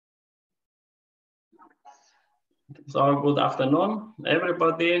So good afternoon,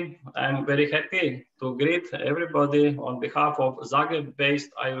 everybody. I'm very happy to greet everybody on behalf of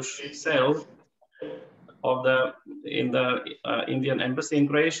Zagreb-based AYUSH cell of the Indian Embassy in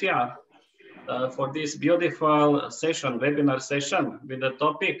Croatia for this beautiful session, webinar session with the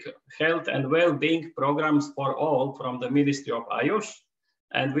topic Health and Well-being Programs for All from the Ministry of AYUSH.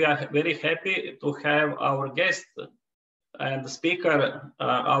 And we are very happy to have our guest and speaker,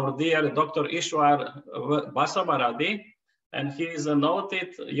 our dear Dr. Ishwar Basavaraddi, and he is a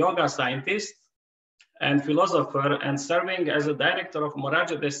noted yoga scientist and philosopher and serving as a director of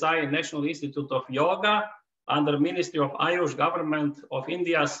Morarji Desai National Institute of Yoga under Ministry of AYUSH Government of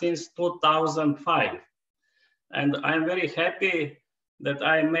India since 2005. And I'm very happy that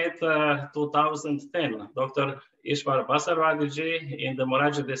I met 2010 Dr. Ishwar Basavaraddi in the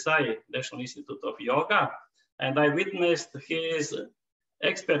Morarji Desai National Institute of Yoga. And I witnessed his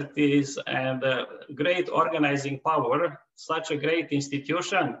expertise and great organizing power, such a great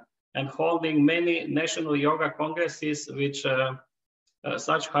institution, and holding many national yoga congresses with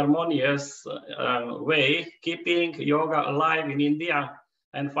such harmonious way, keeping yoga alive in India,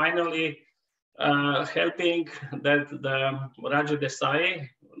 and finally helping that the Morarji Desai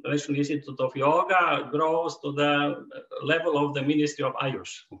National Institute of Yoga grows to the level of the Ministry of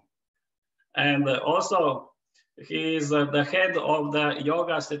AYUSH. And also, he is the head of the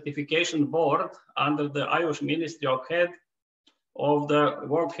Yoga Certification Board under the AYUSH Ministry of Head of the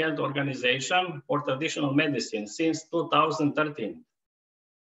World Health Organization for Traditional Medicine since 2013.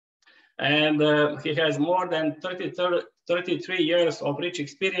 And he has more than 33 years of rich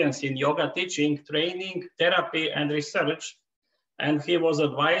experience in yoga teaching, training, therapy, and research. And he was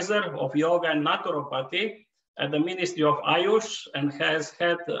advisor of yoga and naturopathy at the Ministry of AYUSH and has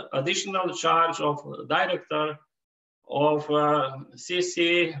had additional charge of director of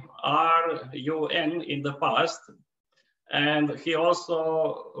CCRUN in the past. And he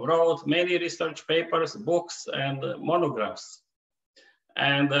also wrote many research papers, books, and monographs.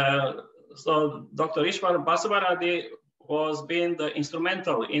 And so Dr. Ishwar Basavaraddi was being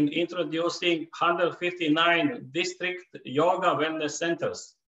instrumental in introducing 159 district yoga wellness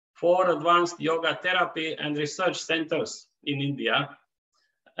centers, 4 advanced yoga therapy and research centers in India,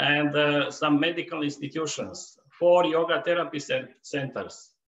 and some medical institutions, 4 yoga therapy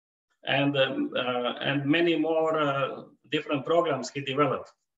centers, and many more different programs he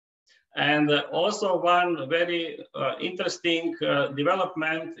developed. And also one very interesting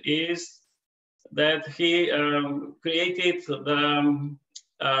development is that he created the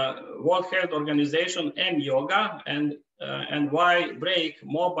World Health Organization and yoga and why break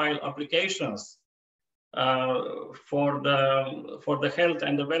mobile applications for the health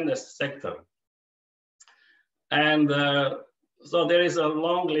and the wellness sector. And so there is a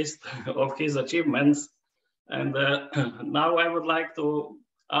long list of his achievements. And now I would like to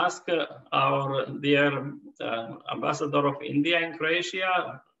ask our dear Ambassador of India in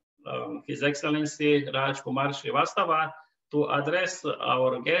Croatia, His Excellency Raj Kumar Srivastava, to address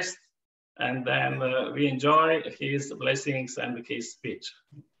our guest, and then we enjoy his blessings and his speech.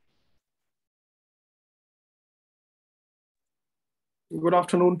 Good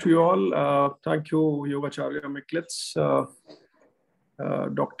afternoon to you all. Thank you, Yogacharya Miklitz.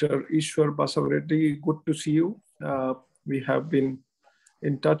 Dr. Ishwar Basavaraddi, good to see you. We have been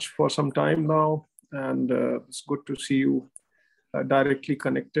in touch for some time now, and it's good to see you directly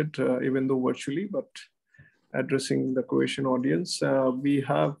connected, even though virtually, but addressing the Croatian audience. We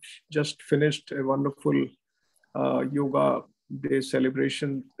have just finished a wonderful Yoga Day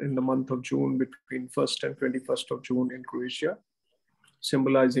celebration in the month of June between 1st and 21st of June in Croatia,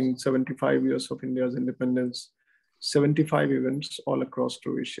 symbolizing 75 years of India's independence, 75 events all across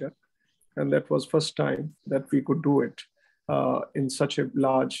Croatia. And that was first time that we could do it in such a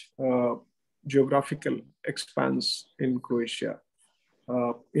large geographical expanse in Croatia.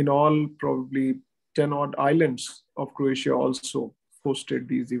 In all, probably 10 odd islands of Croatia also hosted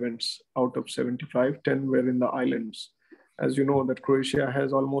these events. Out of 75, 10 were in the islands. As you know, that Croatia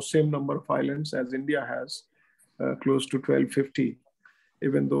has almost same number of islands as India has, close to 1250,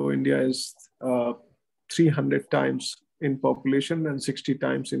 even though India is 300 times in population and 60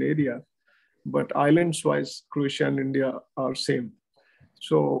 times in area. But islands-wise, Croatia and India are same.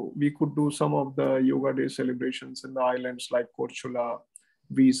 So we could do some of the Yoga Day celebrations in the islands like Korčula,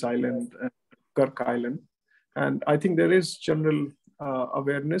 Vis Island, and Kirk Island. And I think there is general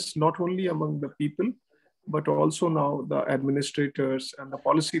awareness, not only among the people, but also now the administrators and the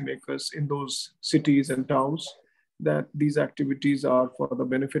policymakers in those cities and towns, that these activities are for the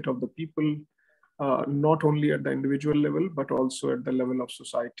benefit of the people, not only at the individual level, but also at the level of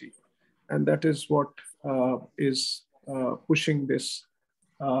society. And that is what is pushing this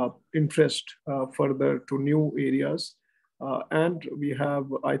interest further to new areas. And we have,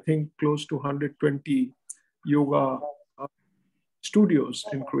 I think, close to 120 yoga studios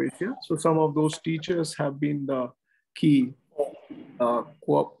in Croatia. So some of those teachers have been the key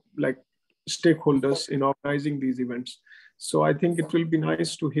like stakeholders in organizing these events. So I think it will be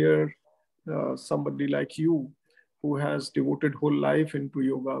nice to hear somebody like you who has devoted whole life into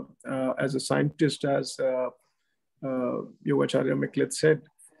yoga as a scientist, as Yogacharya Miklet said.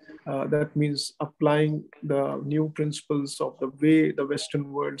 That means applying the new principles of the way the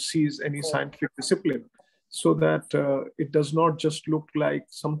Western world sees any scientific discipline, so that it does not just look like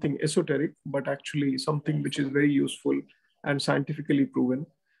something esoteric, but actually something which is very useful and scientifically proven.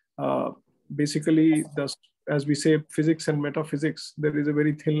 Basically, as we say, physics and metaphysics, there is a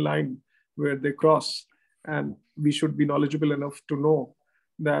very thin line where they cross, and we should be knowledgeable enough to know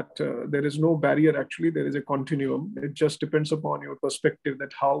that there is no barrier. Actually, there is a continuum. It just depends upon your perspective,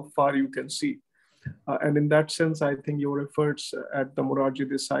 that how far you can see. And in that sense, I think your efforts at the Morarji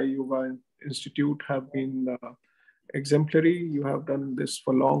Desai Yoga Institute have been exemplary. You have done this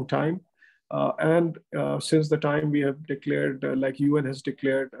for a long time. And since the time we have declared, like UN has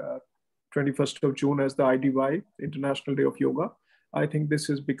declared 21st of June as the IDY, International Day of Yoga, I think this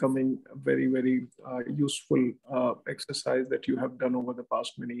is becoming a very, very useful exercise that you have done over the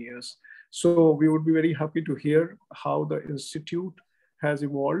past many years. So we would be very happy to hear how the Institute has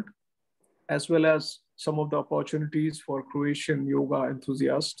evolved, as well as some of the opportunities for Croatian yoga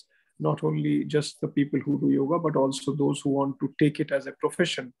enthusiasts, not only just the people who do yoga, but also those who want to take it as a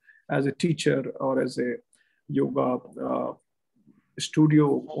profession, as a teacher or as a yoga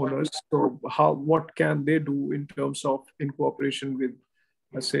studio owners. So what can they do in terms of in cooperation with,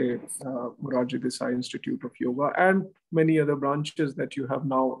 let's say, Morarji Desai Institute of Yoga and many other branches that you have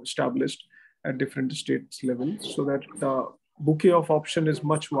now established at different states level, so that the bouquet of option is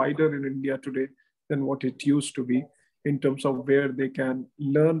much wider in India today than what it used to be, in terms of where they can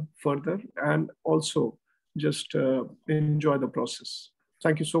learn further and also just enjoy the process.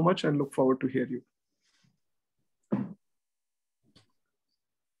 Thank you so much, and look forward to hear you.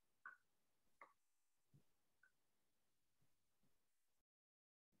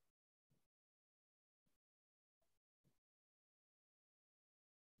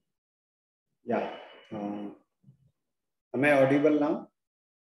 Yeah. Am I audible now?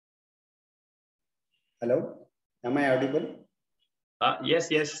 Hello? Am I audible? Yes,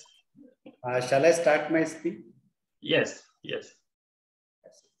 yes. Shall I start my speech? Yes, yes.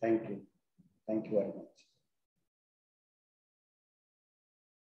 Thank you. Thank you very much.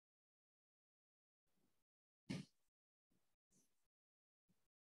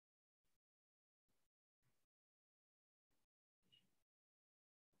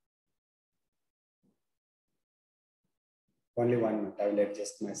 Only 1 minute. I will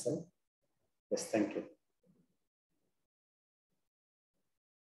adjust myself. Yes, thank you.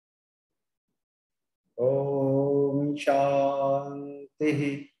 Om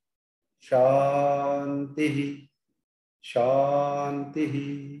Shanti Shanti Shanti.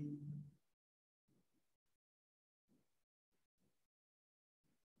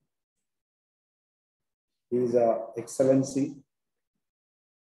 His Excellency,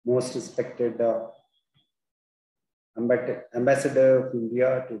 most respected Ambassador of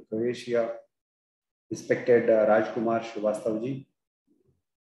India to Croatia, respected Rajkumar Srivastavji,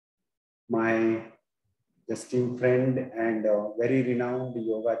 my esteemed friend and very renowned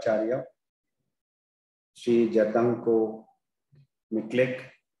Yogacharya, Sri Jadanko Miklek,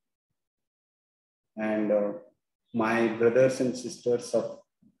 and my brothers and sisters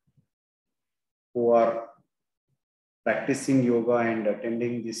who are practicing yoga and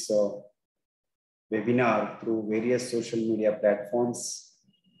attending this webinar through various social media platforms.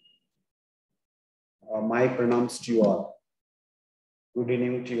 My pranams to you all. Good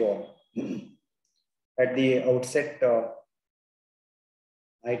evening to you all. At the outset,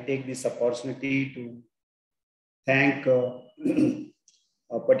 I take this opportunity to thank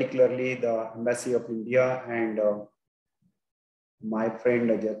particularly the Embassy of India and my friend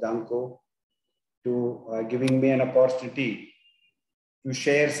Jadanko to giving me an opportunity to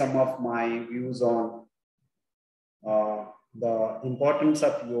share some of my views on the importance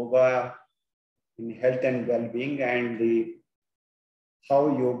of yoga in health and well-being, and how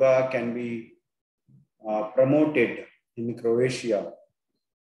yoga can be promoted in Croatia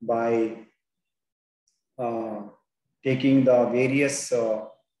by taking the various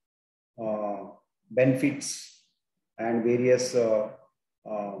benefits and various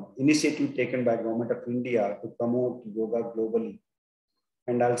initiatives taken by Government of India to promote yoga globally.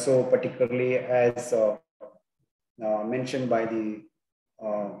 And also particularly as mentioned by the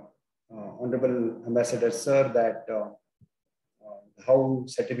Honorable Ambassador Sir, that how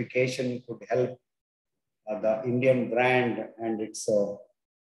certification could help the Indian brand and its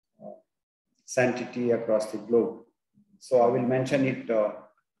sanctity across the globe. So I will mention it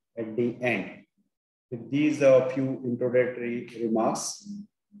at the end. With these few introductory remarks,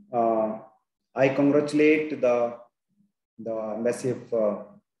 I congratulate the Embassy of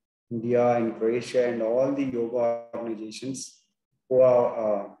India in Croatia and all the yoga organizations who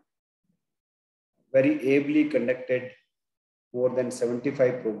are very ably conducted more than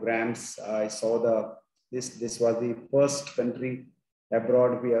 75 programs. I saw this was the first country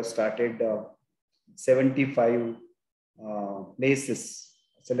abroad we have started 75 places,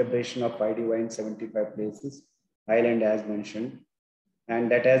 celebration of IDY in 75 places, island as mentioned,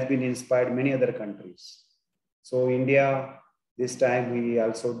 and that has been inspired many other countries. So India, this time we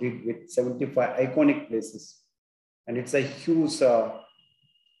also did with 75 iconic places, and it's a huge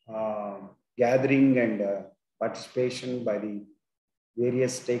gathering and participation by the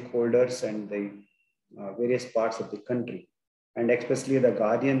various stakeholders and the various parts of the country, and especially the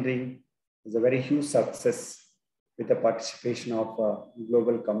Guardian Ring is a very huge success with the participation of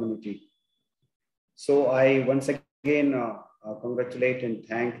global community. So I once again congratulate and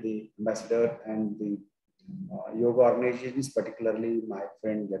thank the ambassador and the yoga organizations, particularly my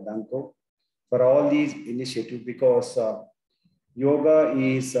friend Yadanko, for all these initiatives, because yoga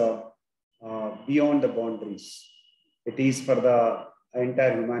is beyond the boundaries. It is for the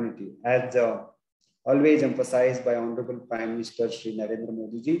entire humanity, as always emphasized by Honorable Prime Minister Shri Narendra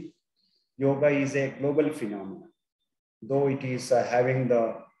Modi ji. Yoga is a global phenomenon. Though it is having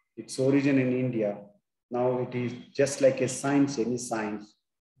its origin in India, now it is just like a science, any science.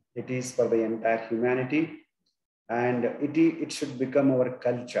 It is for the entire humanity, and it should become our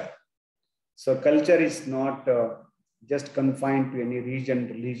culture. So culture is not just confined to any region,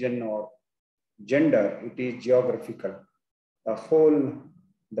 religion, or gender. It is geographical.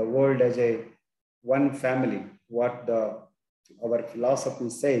 The world as a one family. What our philosophy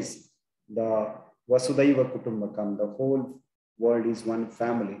says, the Vasudhaiva Kutumbakam, the whole world is one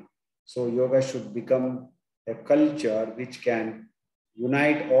family. So yoga should become a culture which can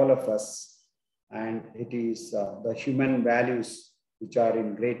unite all of us, and it is the human values which are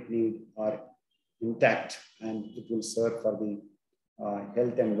in great need are intact, and it will serve for the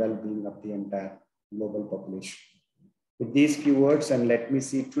health and well-being of the entire global population. With these few words, and let me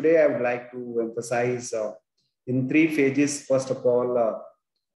see, today I would like to emphasize in 3 phases. First of all,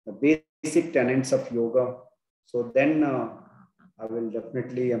 the basic tenets of yoga. So then I will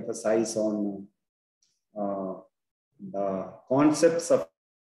definitely emphasize on the concepts of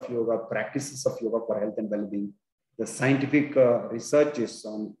yoga, practices of yoga for health and well-being, the scientific researches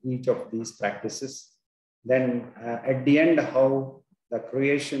on each of these practices. Then at the end, how the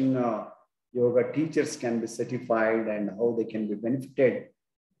creation yoga teachers can be certified and how they can be benefited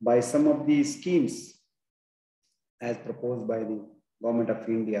by some of these schemes as proposed by the Government of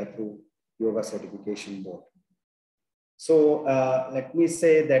India through Yoga Certification Board. So let me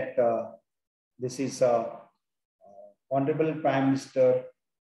say that this is Honorable Prime Minister,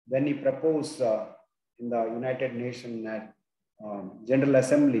 when he proposed in the United Nations General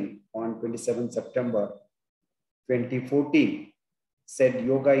Assembly on 27 September 2014, said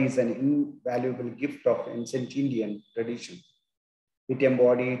yoga is an invaluable gift of ancient Indian tradition. It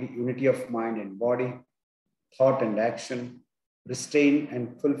embodied unity of mind and body, thought and action, restraint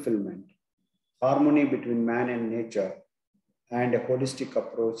and fulfillment, harmony between man and nature, and a holistic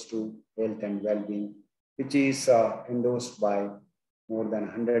approach to health and well-being, which is endorsed by more than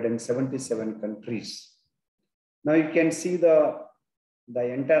 177 countries. Now you can see the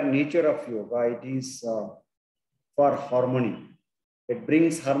entire nature of yoga. It is for harmony. It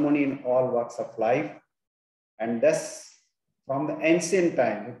brings harmony in all walks of life. And thus, from the ancient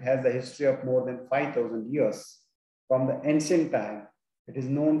time, it has a history of more than 5,000 years. From the ancient time, it is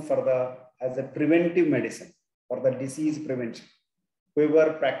known as a preventive medicine for the disease prevention.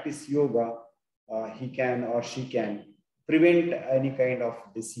 Whoever practices yoga, he can or she can prevent any kind of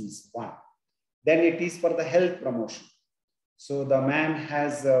disease. One. Then it is for the health promotion. So the man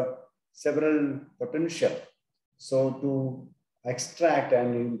has several potential. So to extract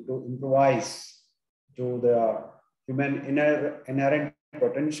and to improvise to the human inherent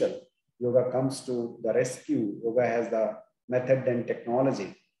potential, yoga comes to the rescue. Yoga has the method and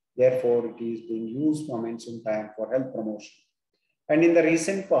technology. Therefore, it is being used from ancient time for health promotion. And in the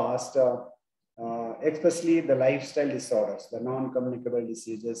recent past, especially the lifestyle disorders, the non-communicable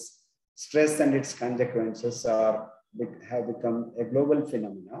diseases, stress and its consequences are have become a global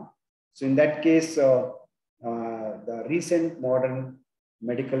phenomenon. So in that case, the recent modern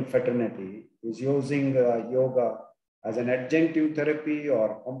medical fraternity is using yoga as an adjunctive therapy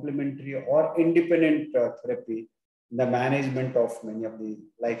or complementary or independent therapy in the management of many of the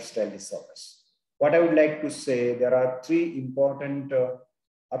lifestyle disorders. What I would like to say, there are three important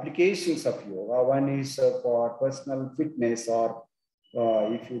applications of yoga. One is for personal fitness, or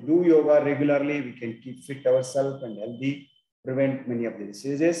if you do yoga regularly, we can keep fit ourselves and healthy, prevent many of the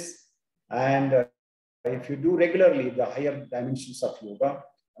diseases. And if you do regularly the higher dimensions of yoga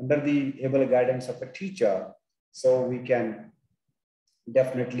under the able guidance of a teacher, so we can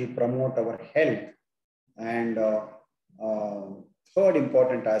definitely promote our health. And third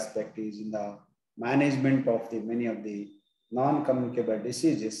important aspect is in the management of the many of the non-communicable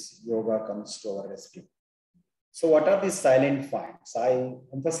diseases, yoga comes to our rescue. So what are these silent points? I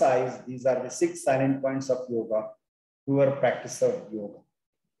emphasize these are the 6 silent points of yoga to our practice of yoga.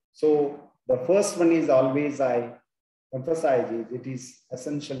 So the first one is always I emphasize is it is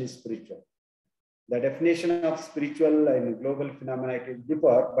essentially spiritual. The definition of spiritual in global phenomena it will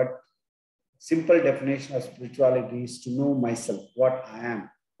differ, but simple definition of spirituality is to know myself, what I am,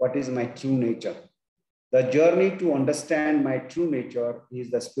 what is my true nature. The journey to understand my true nature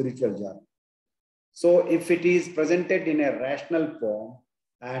is the spiritual journey. So if it is presented in a rational form,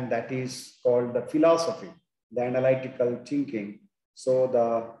 and that is called the philosophy, the analytical thinking. So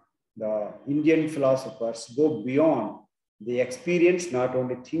the Indian philosophers go beyond the experience, not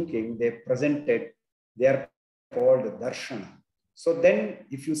only thinking, they presented, they are called darshana. So then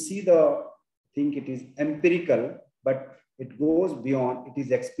if you see the thing, it is empirical, but it goes beyond, it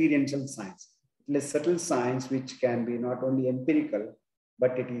is experiential science. It is subtle science which can be not only empirical,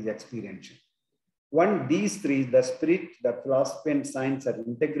 but it is experiential. These three, the spirit, the philosophy and science are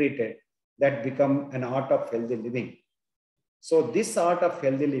integrated, that become an art of healthy living. So this art of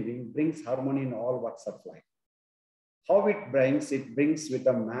healthy living brings harmony in all walks of life. How it brings with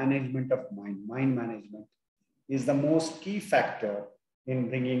a management of mind. Mind management is the most key factor in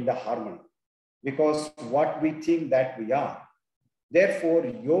bringing the harmony, because what we think that we are. Therefore,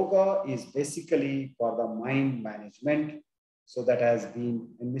 yoga is basically for the mind management. So that has been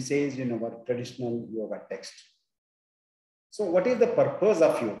envisaged in our traditional yoga text. So what is the purpose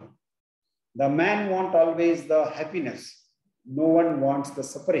of yoga? The man wants always the happiness. No one wants the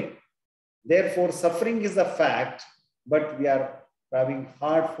suffering. Therefore, suffering is a fact, but we are having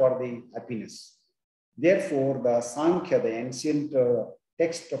hard for the happiness. Therefore, the Sankhya, the ancient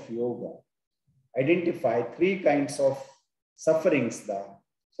text of yoga, identify 3 kinds of sufferings.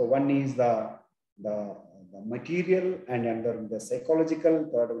 So one is the material, and under the psychological,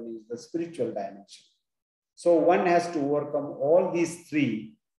 third one is the spiritual dimension. So one has to overcome all these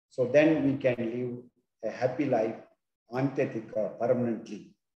 3. So then we can live a happy life, antetika,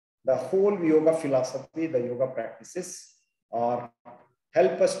 permanently. The whole yoga philosophy, the yoga practices are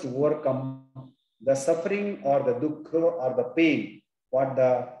help us to overcome the suffering or the dukkha or the pain, what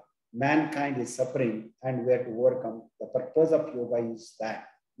the mankind is suffering, and we have to overcome. The purpose of yoga is that,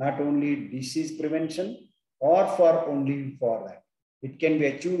 not only disease prevention or only for that. It can be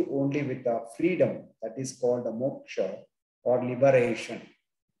achieved only with the freedom that is called the moksha or liberation.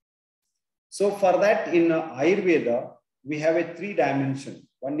 So for that in Ayurveda, we have a 3 dimensions.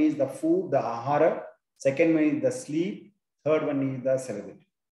 One is the food, the ahara. Second one is the sleep. Third one is the celibacy.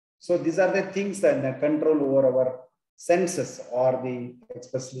 So these are the things that the control over our senses, or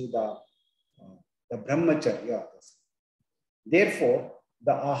especially the brahmacharya. Therefore,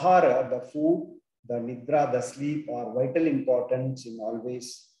 the ahara, the food, the nidra, the sleep are vital importance in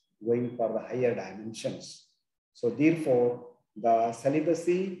always going for the higher dimensions. So therefore, the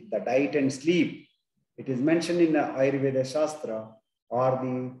celibacy, the diet and sleep, it is mentioned in the Ayurveda Shastra, are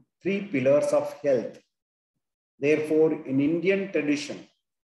the 3 pillars of health. Therefore, in Indian tradition,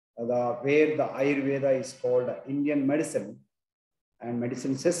 where the Ayurveda is called Indian medicine and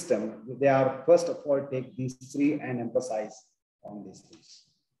medicine system, they are first of all take these 3 and emphasize on these things.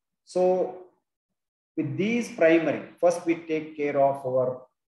 So with these primary, first we take care of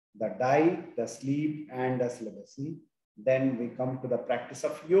the diet, the sleep, and the celibacy. Then we come to the practice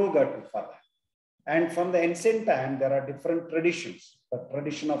of yoga to further. And from the ancient time, there are different traditions. The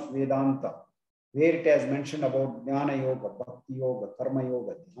tradition of Vedanta, where it has mentioned about Jnana Yoga, Bhakti Yoga, Karma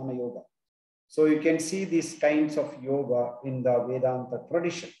Yoga, Dhyana Yoga. So you can see these kinds of yoga in the Vedanta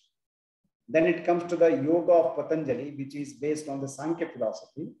tradition. Then it comes to the yoga of Patanjali, which is based on the Sankhya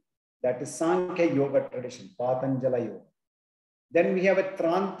philosophy. That is Sankhya Yoga tradition, Patanjala Yoga. Then we have a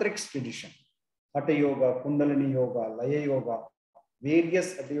Tantric tradition, Hatha Yoga, Kundalini Yoga, Laya Yoga.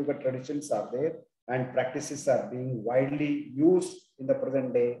 Various Hatha Yoga traditions are there. and practices are being widely used in the present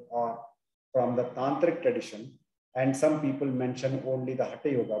day are from the tantric tradition. And some people mention only the Hatha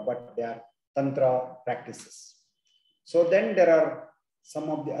Yoga, but they are Tantra practices. So then there are some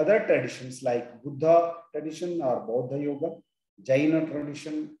of the other traditions like Buddha tradition or Bauddha Yoga, Jaina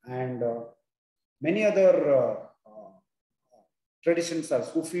tradition, and many other traditions are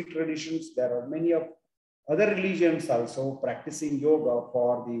Sufi traditions. There are many of other religions also practicing yoga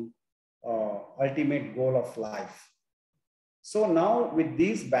for the ultimate goal of life. So now with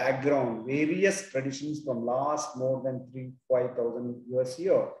this background, various traditions from last more than 3,000-5,000 years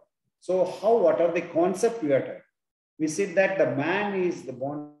here. So what are the concepts we are trying? We said that the man is the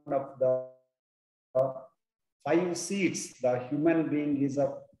born of the 5 seeds. The human being is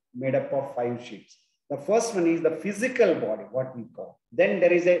made up of 5 sheets. The first one is the physical body, what we call. Then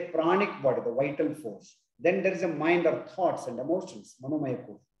there is a pranic body, the vital force. Then there is a mind or thoughts and emotions, manomaya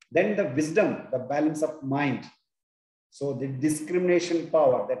kosha. Then the wisdom, the balance of mind. So the discrimination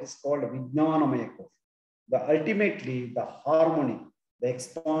power, that is called vijnanamaya kosha. Ultimately, the harmony, the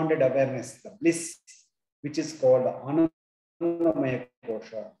expanded awareness, the bliss, which is called the anandamaya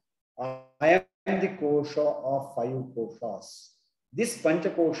kosha. I am the kosha of 5 koshas. This pancha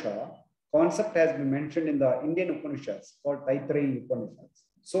kosha concept has been mentioned in the Indian Upanishads called Taittiriya Upanishads.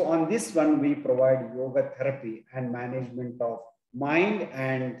 So on this one, we provide yoga therapy and management of mind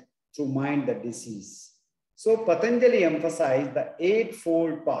and through mind the disease. So Patanjali emphasized the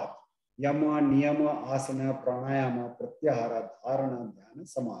 8-fold path: yama, niyama, asana, pranayama, pratyahara, dharana, dhyana,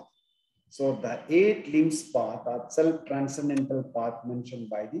 samadhi. So the 8 limbs path are self-transcendental path mentioned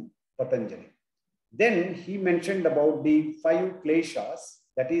by the Patanjali. Then he mentioned about the 5 kleshas,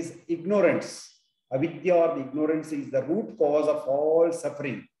 that is ignorance. Avidya, or the ignorance, is the root cause of all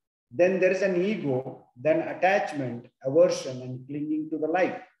suffering. Then there is an ego, then attachment, aversion, and clinging to the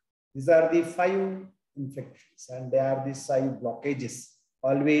life. These are the 5 infections, and they are the 5 blockages,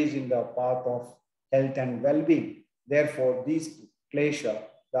 always in the path of health and well-being. Therefore, these klesha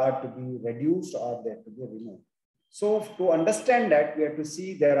are to be reduced or they are to be removed. So to understand that, we have to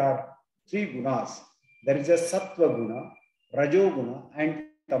see there are 3 gunas. There is a sattva guna, rajo guna, and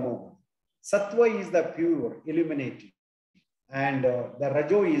tamo guna. Sattva is the pure, illuminating, and the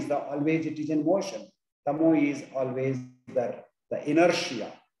rajo is the always it is in motion. Tamo is always the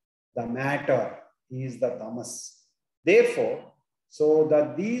inertia, the matter is the tamas. Therefore, so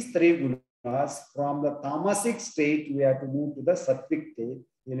that these 3 gunas, from the tamasic state, we have to move to the sattvic state,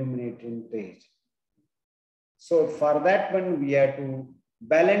 illuminating state. So for that one, we have to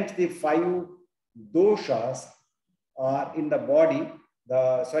balance the 5 doshas in the body.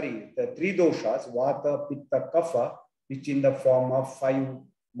 The 3 doshas, vata, pitta, kapha, which in the form of 5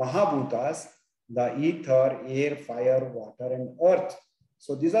 mahabhutas, the ether, air, fire, water, and earth.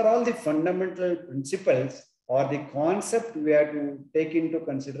 So these are all the fundamental principles or the concept we have to take into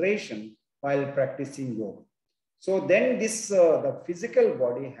consideration while practicing yoga. So then this, the physical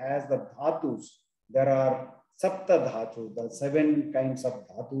body has the dhatus. There are sapta dhatu, the 7 kinds of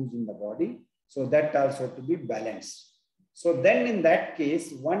dhatus in the body. So that also to be balanced. So then in that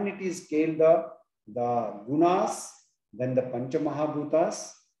case, one, it is scaled the gunas, then the pancha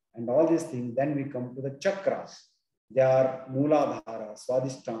mahabhutas and all these things. Then we come to the chakras. They are Mooladhara,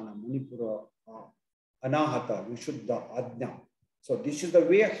 Swadhisthana, Manipura, Anahata, Vishuddha, Ajna. So this is the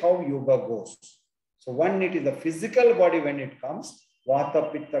way how yoga goes. So one, it is the physical body when it comes,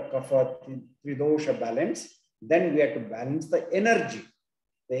 Vata, Pitta, Kapha, Tridosha balance. Then we have to balance the energy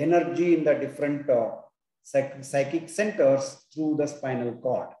in the different psychic centers through the spinal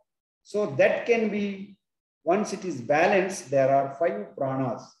cord. So that can be, once it is balanced, there are 5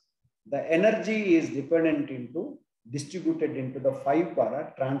 pranas. The energy is distributed into the 5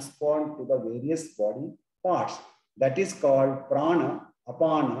 prana, transformed to the various body parts. That is called prana,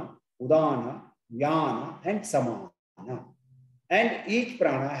 apana, udana, vyana, and samana. And each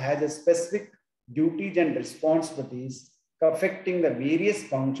prana has a specific duties and responsibilities affecting the various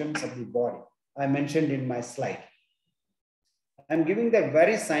functions of the body. I mentioned in my slide. I'm giving the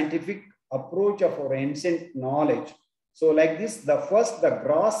very scientific approach of our ancient knowledge. So like this, the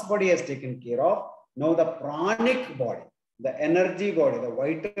gross body has taken care of. Now the pranic body, the energy body, the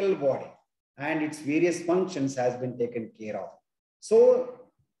vital body, and its various functions has been taken care of. So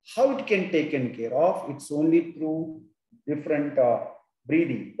how it can be taken care of? It's only through different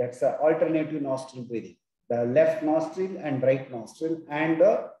breathing. That's the alternative nostril breathing. The left nostril and right nostril and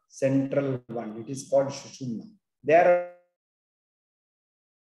the central one. It is called Shushumna. There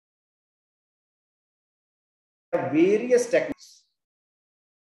are various techniques.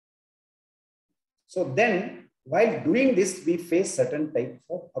 So then, while doing this, we face certain types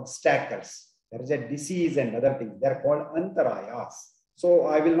of obstacles. there is a disease and other things. They're called antarayas. So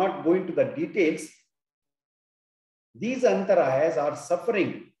I will not go into the details. These antarayas are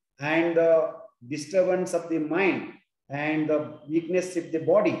suffering and the disturbance of the mind and the weakness of the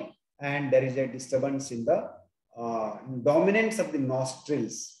body. And there is a disturbance in the dominance of the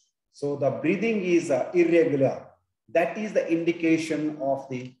nostrils. So the breathing is irregular. That is the indication of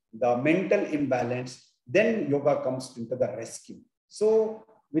the mental imbalance. Then yoga comes into the rescue. So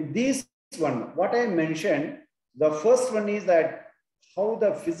with this one, what I mentioned, the first one is that how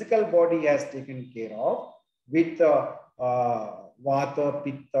the physical body has taken care of with vata,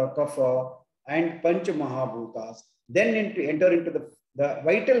 pitta, kapha, and pancha mahabhutas. Then enter into the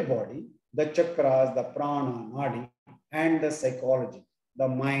vital body, the chakras, the prana, nadi, and the psychology, the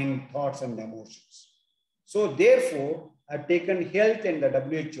mind, thoughts, and emotions. So therefore, I've taken health and the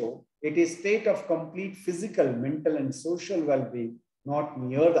WHO. It is state of complete physical, mental, and social well-being, not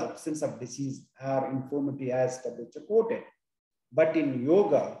mere the absence of disease or infirmity as WHO quoted. But in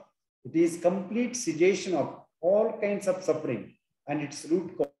yoga, it is complete cessation of all kinds of suffering, and its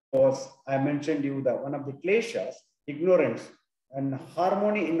root cause, I mentioned you, the one of the kleshas, ignorance, and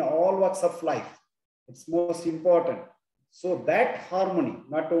harmony in all walks of life. It's most important. So that harmony,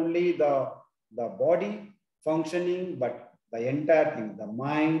 not only the body functioning, but the entire thing, the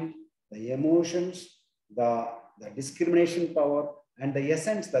mind, the emotions, the discrimination power, and the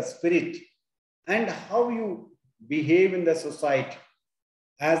essence, the spirit, and how you behave in the society.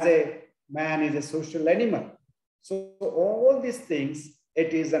 As a man is a social animal. So all these things,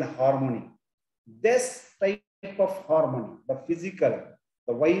 it is an harmony. This type of harmony, the physical,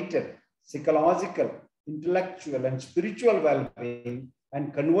 the vital, psychological, intellectual, and spiritual well-being,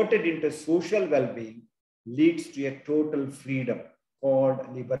 and converted into social well-being, leads to a total freedom called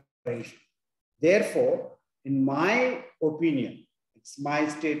liberation. Therefore, in my opinion, it's my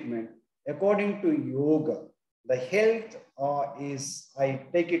statement, according to yoga, the health is, I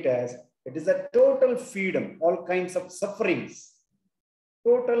take it as, it is a total freedom, all kinds of sufferings.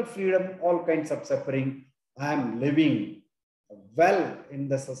 Total freedom, all kinds of suffering. I am living well in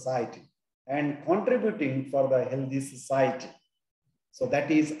the society and contributing for the healthy society. So that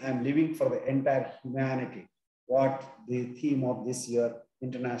is, I am living for the entire humanity. What the theme of this year,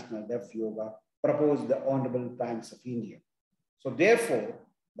 International Deaf Yoga, proposed the Honorable Times of India. So therefore,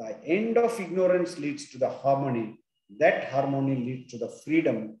 the end of ignorance leads to the harmony. That harmony leads to the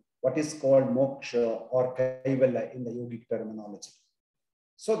freedom, what is called moksha or kaivalya in the yogic terminology.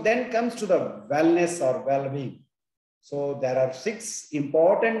 So then comes to the wellness or well-being. So there are 6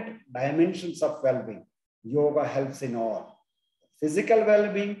 important dimensions of well-being. Yoga helps in all. Physical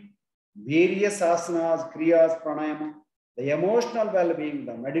well-being, various asanas, kriyas, pranayama, the emotional well-being,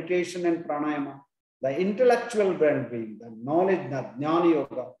 the meditation and pranayama, the intellectual well-being, the knowledge, the jnana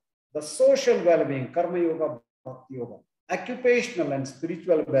yoga, the social well-being, karma yoga, bhakti yoga, occupational and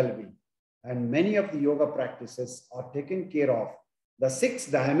spiritual well-being. And many of the yoga practices are taken care of. The 6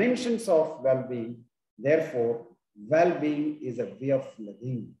 dimensions of well-being. Therefore, well-being is a way of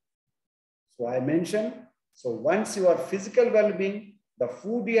living. So I mentioned, so once you are physical well-being, the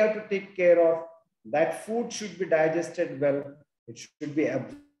food you have to take care of, that food should be digested well, it should be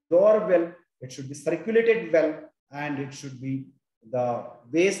absorbed well, it should be circulated well, and it should be, the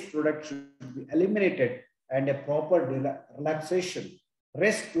waste product should be eliminated, and a proper relaxation,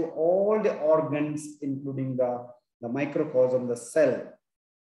 rest to all the organs, including the microcosm, the cell.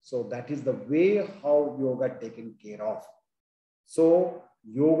 So that is the way how yoga taken care of. So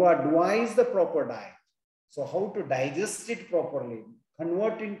yoga advise the proper diet. So how to digest it properly,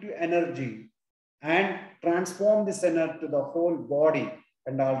 convert into energy, and transform this energy to the whole body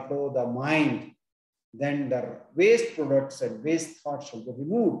and also the mind. Then the waste products and waste thoughts shall be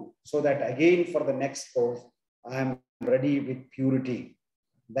removed, so that again for the next course, I am ready with purity.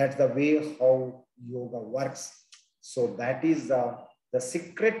 That's the way how yoga works. So that is the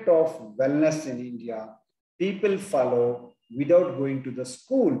secret of wellness in India. People follow without going to the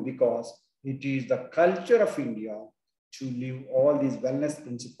school, because it is the culture of India to live all these wellness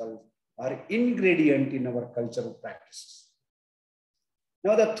principles are ingredient in our cultural practices.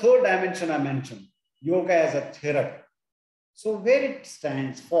 Now the third dimension I mentioned, yoga as a therapy. So where it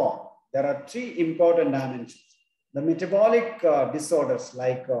stands for, there are 3 important dimensions. The metabolic disorders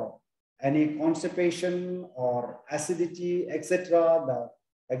like any constipation or acidity, etc.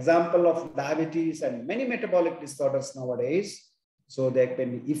 The example of diabetes and many metabolic disorders nowadays. So they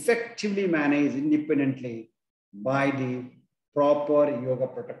can be effectively managed independently by the proper yoga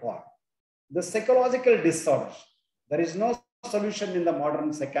protocol. The psychological disorders, there is no solution in the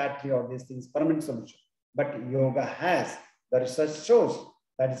modern psychiatry or these things, permanent solution, but yoga has. The research shows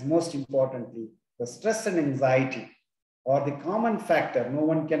that is most importantly, the stress and anxiety are the common factor no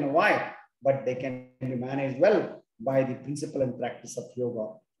one can avoid, but they can be managed well by the principle and practice of yoga,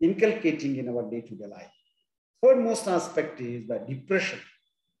 inculcating in our day-to-day life. Third most aspect is the depression.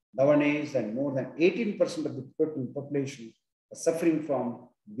 Nowadays, and more than 18% of the total population are suffering from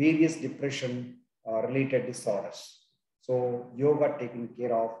various depression related disorders. So yoga taken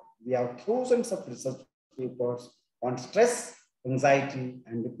care of. We have thousands of research papers on stress, anxiety,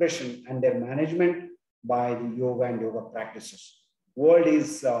 and depression and their management by the yoga and yoga practices. World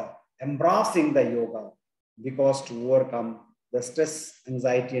is embracing the yoga because to overcome the stress,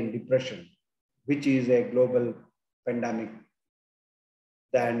 anxiety, and depression, which is a global pandemic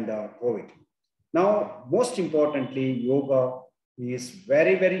than COVID. Now, most importantly, yoga is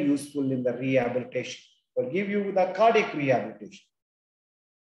very, very useful in the rehabilitation. I'll give you the cardiac rehabilitation.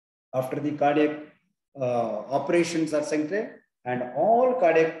 After the cardiac operations are centered, and all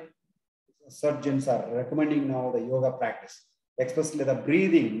cardiac surgeons are recommending now the yoga practice, especially the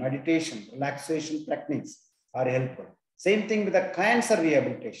breathing, meditation, relaxation techniques are helpful. Same thing with the cancer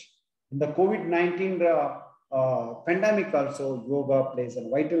rehabilitation. In the COVID-19 pandemic also, yoga plays a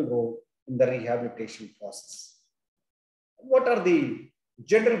vital role in the rehabilitation process. What are the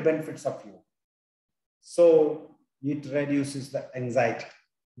general benefits of yoga? So it reduces the anxiety,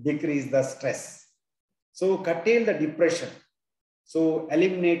 decrease the stress, so curtail the depression, so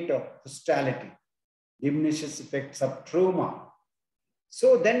eliminate hostility, diminishes effects of trauma.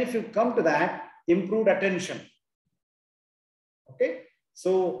 So then if you come to that, improved attention. Okay,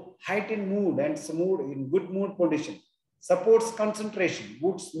 so heightened mood and mood in good mood condition, supports concentration,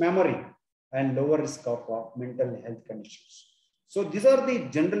 boosts memory, and lower risk of mental health conditions. So these are the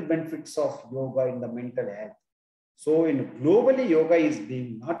general benefits of yoga in the mental health. So in globally, yoga is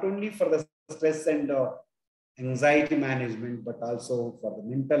being not only for the stress and anxiety management, but also for the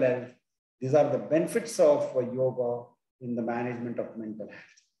mental health. These are the benefits of yoga in the management of mental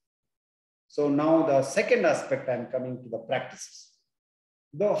health. So now the second aspect, I'm coming to the practices.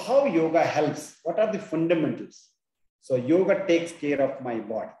 Though how yoga helps, what are the fundamentals? So yoga takes care of my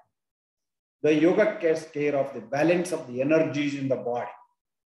body. The yoga takes care of the balance of the energies in the body.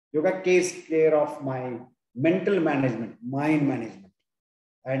 Yoga takes care of my mental management, mind management,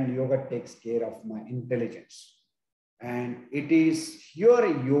 and yoga takes care of my intelligence. And it is here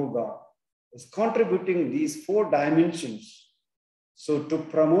yoga is contributing these 4 dimensions. So to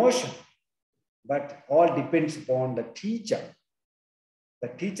promotion, but all depends upon the teacher. The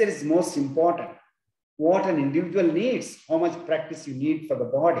teacher is most important. What an individual needs, how much practice you need for the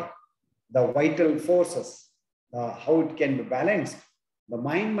body, the vital forces, how it can be balanced, the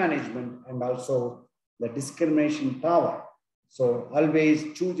mind management, and also the discrimination power. So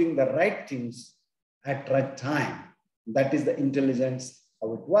always choosing the right things at right time. That is the intelligence,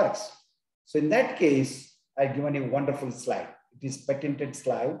 how it works. So in that case, I've given a wonderful slide. It is patented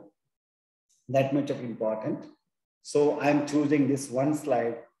slide, that much of important. So I'm choosing this one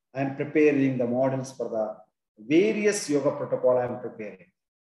slide. I'm preparing the models for the various yoga protocol I'm preparing.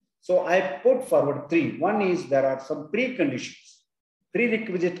 So I put forward 3. One is there are some preconditions,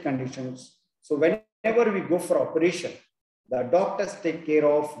 prerequisite conditions. So whenever we go for operation, the doctors take care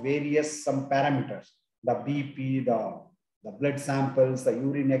of various some parameters, the BP, the blood samples, the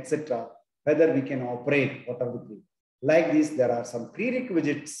urine, etc. Whether we can operate, what are the pre. Like this, there are some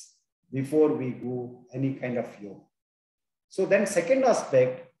prerequisites before we do any kind of yoga. So then second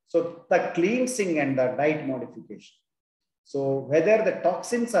aspect, so the cleansing and the diet modification. So whether the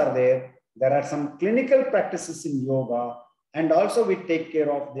toxins are there, there are some clinical practices in yoga, and also we take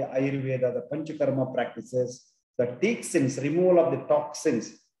care of the Ayurveda, the Panchakarma practices, the toxins, removal of the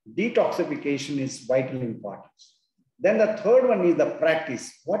toxins, detoxification is vital importance. Then the third one is the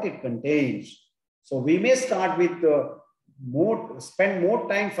practice, what it contains. So we may start with spend more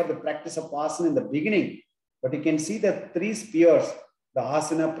time for the practice of asana in the beginning, but you can see the 3 spheres, the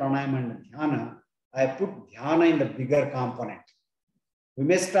asana, pranayama, and dhyana. I put dhyana in the bigger component. We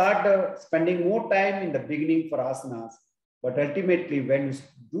may start spending more time in the beginning for asanas, but ultimately when you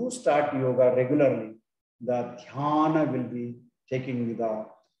do start yoga regularly, the dhyana will be taking the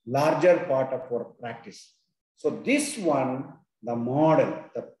larger part of our practice. So this one, the model,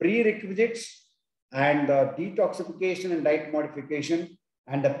 the prerequisites and the detoxification and diet modification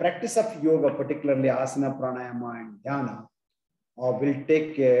and the practice of yoga, particularly asana, pranayama, and dhyana, will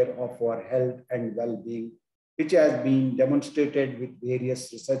take care of our health and well-being, which has been demonstrated with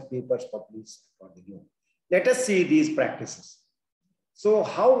various research papers published for the yoga. Let us see these practices. So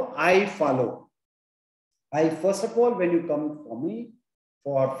how I follow. First of all, when you come for me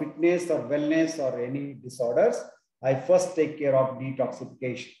for fitness or wellness or any disorders, I first take care of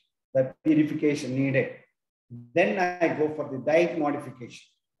detoxification, the purification needed. Then I go for the diet modification.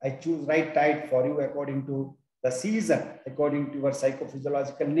 I choose right diet for you according to the season, according to your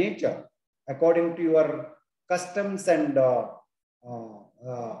psychophysiological nature, according to your customs and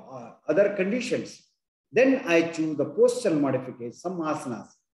other conditions. Then I choose the postural modification, some asanas,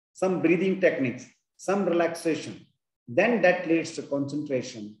 some breathing techniques, some relaxation. Then that leads to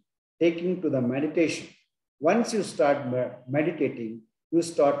concentration, taking to the meditation. Once you start meditating, you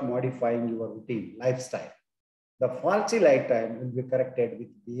start modifying your routine, lifestyle. The faulty lifetime will be corrected with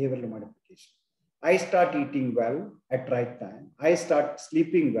behavioral modification. I start eating well at right time. I start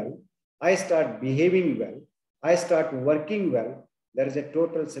sleeping well. I start behaving well. I start working well. There is a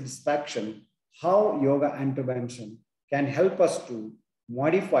total satisfaction how yoga intervention can help us to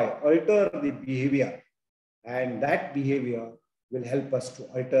modify, alter the behavior. And that behavior will help us to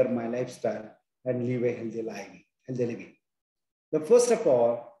alter my lifestyle and live a healthy living. The first of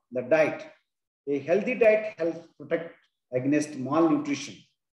all, the diet. A healthy diet helps protect against malnutrition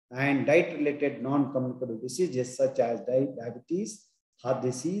and diet-related non-communicable diseases such as diabetes, heart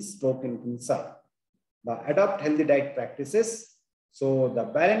disease, stroke, and cancer. Adopt healthy diet practices. So the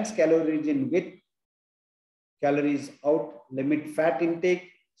balanced calories in with, calories out, limit fat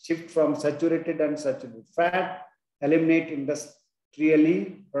intake, shift from saturated and unsaturated fat, eliminate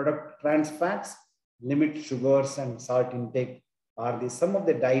industrially product trans fats, limit sugars and salt intake are some of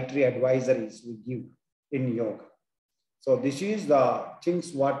the dietary advisories we give in yoga. So this is the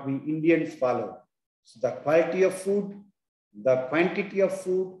things what we Indians follow. So the quality of food, the quantity of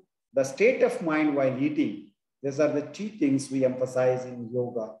food, the state of mind while eating. These are the two things we emphasize in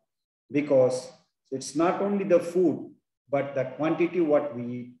yoga, because it's not only the food, but the quantity what we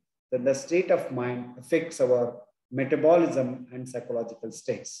eat, then the state of mind affects our metabolism and psychological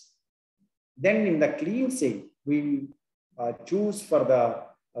states. Then in the cleansing, we choose for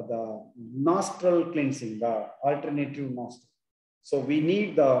the nostril cleansing, the alternative nostril. So we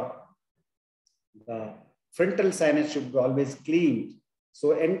need the frontal sinus should be always cleaned.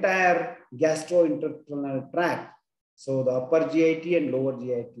 So entire gastrointestinal tract, so the upper GIT and lower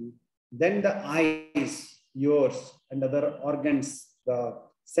GIT, then the eyes, ears, and other organs, the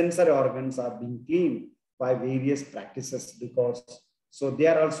sensory organs are being cleaned by various practices, because so they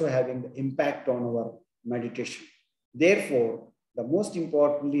are also having the impact on our meditation. Therefore, the most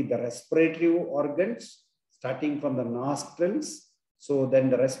importantly, the respiratory organs, starting from the nostrils, so then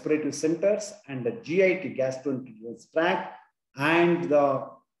the respiratory centers and the GIT, gastrointestinal tract, and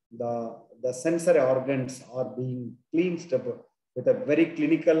the sensory organs are being cleansed up with a very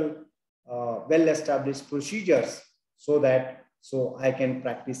clinical, well-established procedures, so I can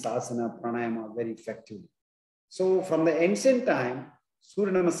practice asana, pranayama very effectively. So from the ancient time,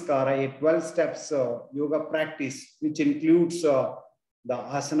 Surya Namaskara, a 12 steps yoga practice, which includes the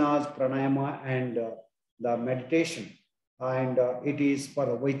asanas, pranayama, and the meditation, and it is for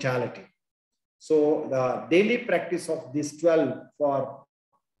the vitality. So the daily practice of this 12 for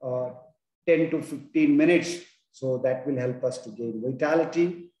 10 to 15 minutes, so that will help us to gain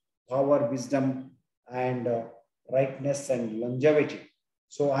vitality, power, wisdom, and rightness and longevity.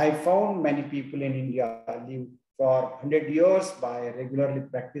 So I found many people in India live for 100 years by regularly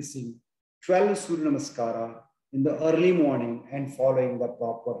practicing 12 Surya Namaskara in the early morning and following the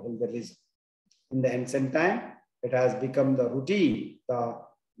proper healthy. In the ancient time, it has become the routine,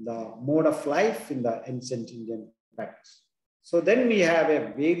 the mode of life in the ancient Indian practice. So then we have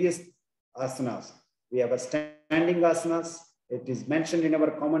a various asanas. We have a standing asanas. It is mentioned in our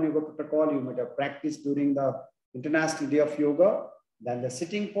common yoga protocol. You might have practiced during the International Day of Yoga. Then the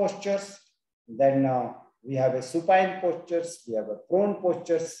sitting postures. Then we have a supine postures. We have a prone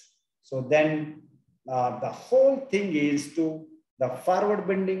postures. So then the whole thing is to the forward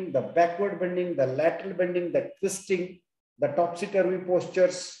bending, the backward bending, the lateral bending, the twisting, the topsy-turvy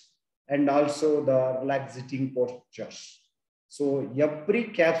postures, and also the relaxing postures. So every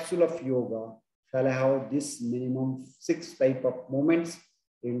capsule of yoga shall have this minimum 6 type of movements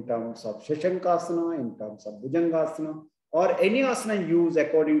in terms of Shashankasana, in terms of Bhujangasana, or any asana used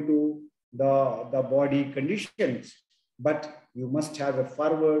according to the body conditions. But you must have a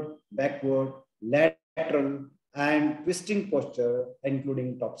forward, backward, lateral, and twisting posture,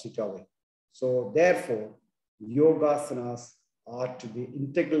 including topsy-turvy. So therefore, yogasanas are to be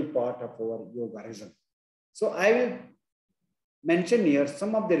integral part of our yoga rhythm. So I will mention here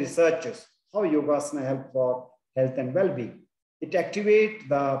some of the researches, how yogasana help for health and well-being. It activates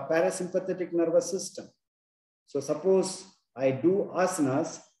the parasympathetic nervous system. So suppose I do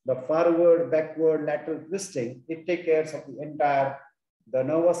asanas, the forward, backward, lateral twisting, it takes care of the entire, the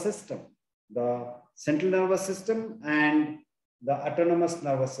nervous system, the central nervous system and the autonomous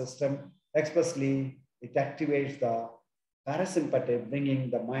nervous system, especially it activates the parasympathetic, bringing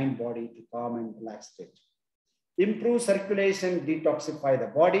the mind body to calm and relaxed state. Improve circulation, detoxify the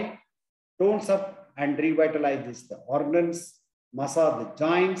body, tones up and revitalize the organs, massage the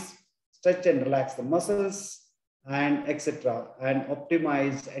joints, stretch and relax the muscles, and etc. and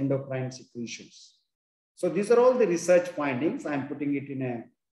optimize endocrine secretions. So these are all the research findings. I'm putting it in a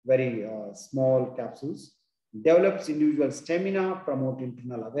very small capsules. Develops individual stamina, promote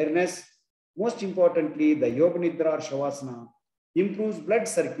internal awareness. Most importantly, the Yoga Nidra or Shavasana improves blood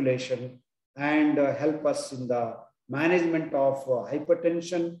circulation and help us in the management of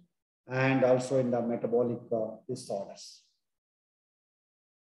hypertension and also in the metabolic disorders.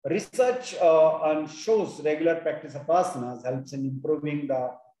 Research shows regular practice of asanas helps in improving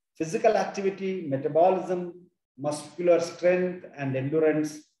the physical activity, metabolism, muscular strength, and endurance,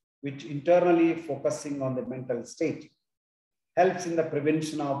 which internally focusing on the mental state. Helps in the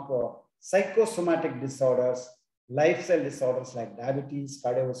prevention of psychosomatic disorders, lifestyle disorders like diabetes,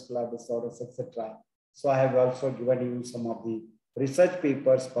 cardiovascular disorders, etc. So I have also given you some of the research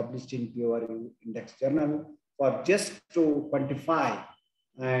papers published in Peer Index Journal for just to quantify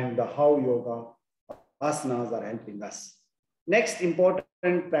and how yoga asanas are helping us. Next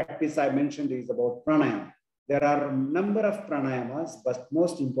important practice I mentioned is about pranayama. There are a number of pranayamas, but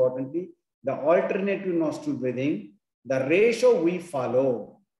most importantly, the alternative nostril breathing, the ratio we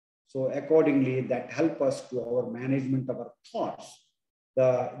follow. So accordingly, that help us to our management of our thoughts.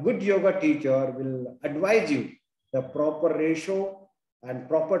 The good yoga teacher will advise you the proper ratio and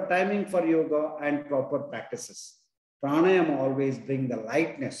proper timing for yoga and proper practices. Pranayama always bring the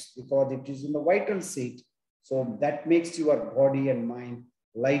lightness because it is in the vital seat. So that makes your body and mind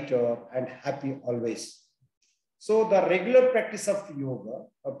lighter and happy always. So the regular practice of yoga,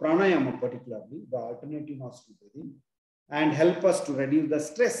 pranayama particularly, the alternative nostril breathing, and help us to reduce the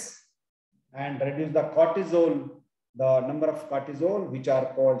stress and reduce the cortisol, the number of cortisol, which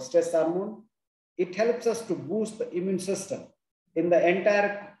are called stress hormone. It helps us to boost the immune system. In the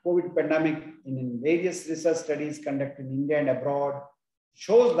entire COVID pandemic, in various research studies conducted in India and abroad,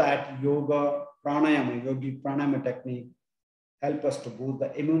 shows that yoga, pranayama, yogic pranayama technique help us to boost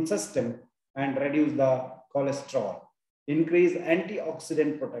the immune system and reduce the cholesterol, increase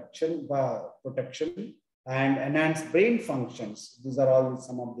antioxidant protection and enhance brain functions. These are all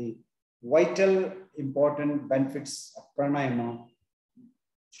some of the vital important benefits of pranayama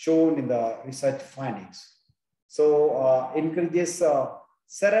shown in the research findings. So increases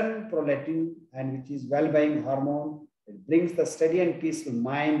serum prolactin, and which is well-being hormone. It brings the steady and peaceful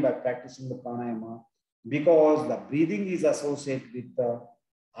mind by practicing the pranayama, because the breathing is associated with the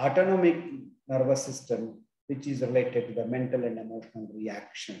autonomic nervous system, which is related to the mental and emotional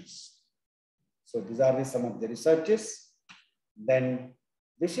reactions. So these are some of the researches. Then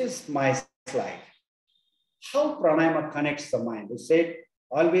this is my slide. How pranayama connects the mind. You said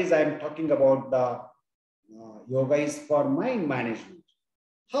always I am talking about the yoga is for mind management.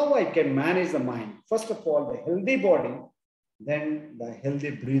 How I can manage the mind? First of all, the healthy body, then the healthy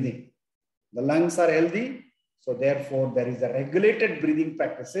breathing. The lungs are healthy, so therefore there is a regulated breathing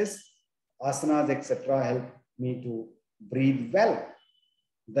practices. Asanas, etc. help me to breathe well.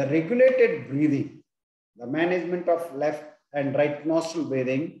 The regulated breathing, the management of left and right nostril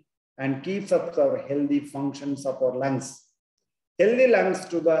breathing, and keeps up our healthy functions of our lungs. Healthy lungs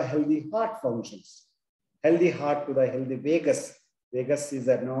to the healthy heart functions. Healthy heart to the healthy vagus. Vagus is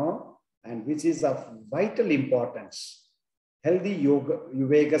a nerve and which is of vital importance. Healthy yoga,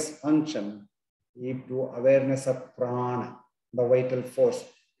 vagus function lead to awareness of prana, the vital force,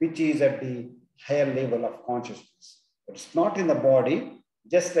 which is at the higher level of consciousness. It's not in the body,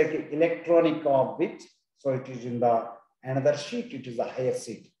 just like an electronic orbit. So it is in the another sheet, it is a higher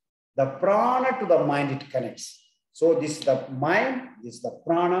seat. The prana to the mind, it connects. So this is the mind, this is the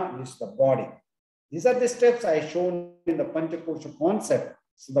prana, this is the body. These are the steps I shown in the Panchakosha concept.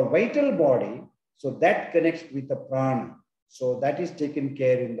 So the vital body, so that connects with the prana. So that is taken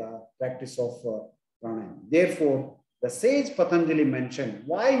care in the practice of pranayama. Therefore, the sage Patanjali mentioned,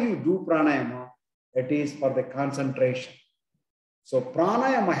 why you do pranayama, it is for the concentration. So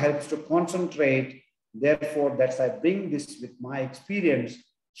pranayama helps to concentrate. Therefore, that's I bring this with my experience,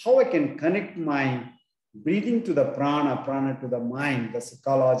 how I can connect my breathing to the prana, prana to the mind, the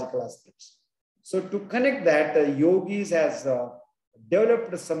psychological aspects. So to connect that, the yogis has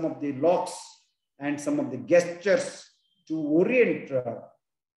developed some of the locks and some of the gestures to orient,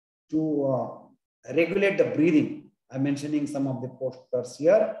 to regulate the breathing. I'm mentioning some of the postures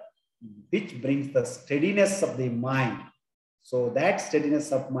here, which brings the steadiness of the mind. So that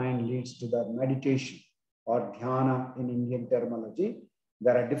steadiness of mind leads to the meditation or dhyana in Indian terminology.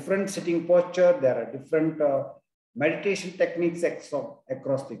 There are different sitting posture. There are different meditation techniques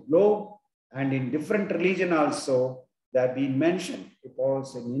across the globe, and in different religion also they have been mentioned.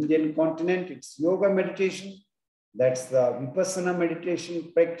 Because in Indian continent, it's yoga meditation. That's the vipassana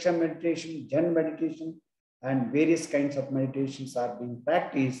meditation, praksa meditation, Zen meditation, and various kinds of meditations are being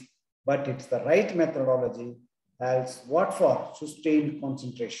practiced. But it's the right methodology as what for? Sustained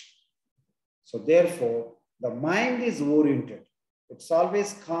concentration. So therefore, the mind is oriented. It's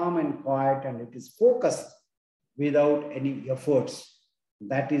always calm and quiet, and it is focused without any efforts.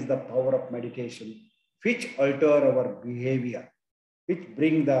 That is the power of meditation, which alter our behavior, which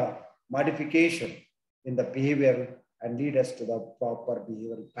bring the modification in the behavior and lead us to the proper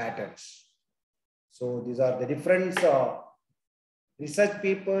behavioral patterns. So these are the different research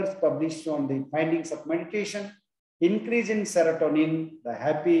papers published on the findings of meditation. Increase in serotonin, the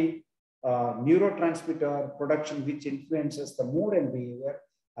happy neurotransmitter production, which influences the mood and behavior,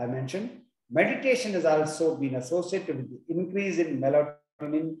 I mentioned. Meditation has also been associated with the increase in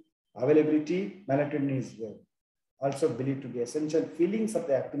melatonin availability. Melatonin is also believed to be essential feelings of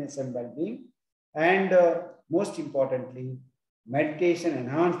the happiness and well-being. And most importantly, meditation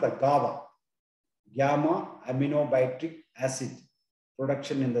enhances the GABA, gamma aminobutyric acid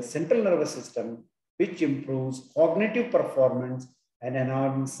production in the central nervous system, which improves cognitive performance and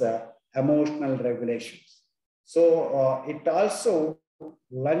enhances emotional regulations. So it also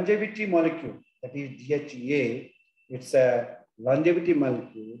longevity molecule, that is DHEA, it's a longevity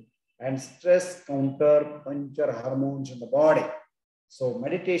molecule, and stress counter puncher hormones in the body. So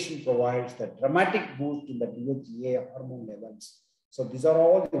meditation provides the dramatic boost in the DHEA hormone levels. So these are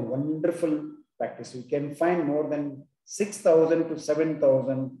all the wonderful practices. You can find more than 6,000 to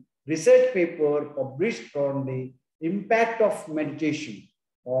 7,000 research papers published on the impact of meditation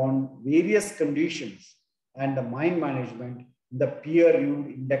on various conditions and the mind management in the peer-reviewed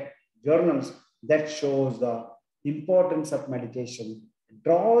index journals that shows the importance of meditation.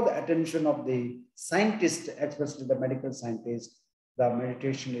 Draw the attention of the scientists, especially the medical scientists. The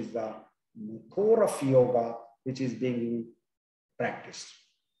meditation is the core of yoga, which is being practiced.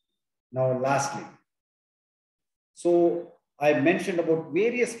 Now, lastly, so I mentioned about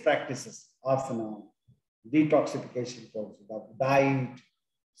various practices, asana, detoxification process, the diet,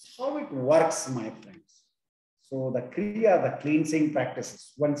 how it works, my friends. So the kriya, the cleansing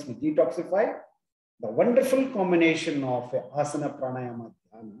practices, once we detoxify, the wonderful combination of asana, pranayama,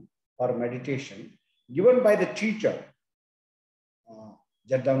 dhyana, or meditation given by the teacher,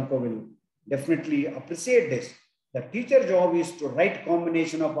 Jadanko will definitely appreciate this. The teacher job is to write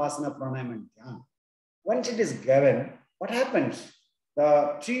combination of asana, pranayama, and dhyana. Once it is given, what happens?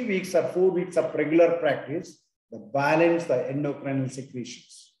 The 3 weeks or 4 weeks of regular practice, the balance the endocrine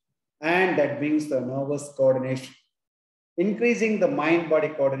secretions, and that brings the nervous coordination, increasing the mind-body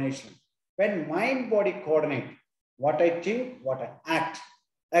coordination. When mind-body coordinate, what I think, what I act,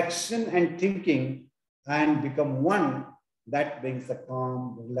 action and thinking, and become one, that brings the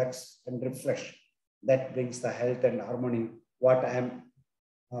calm, relax, and refresh. That brings the health and harmony, what I am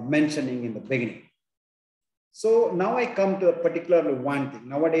mentioning in the beginning. So now I come to particularly one thing.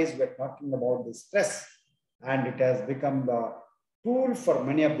 Nowadays, we're talking about the stress, and it has become the tool for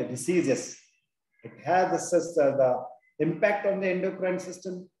many of the diseases. It has the impact on the endocrine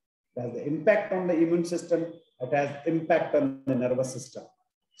system, it has the impact on the immune system, it has impact on the nervous system.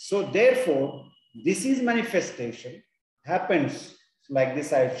 So therefore, disease manifestation happens like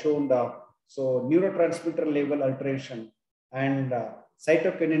this. I have shown the neurotransmitter level alteration and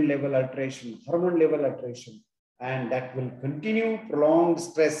cytokinin level alteration, hormone level alteration, and that will continue. Prolonged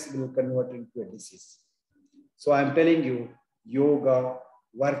stress will convert into a disease. So I'm telling you, yoga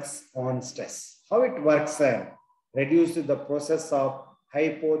works on stress. How it works? Reduces the process of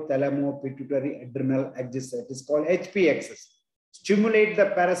hypothalamo-pituitary adrenal axis. It is called HP axis. Stimulate the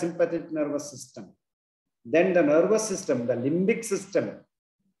parasympathetic nervous system. Then the nervous system, the limbic system,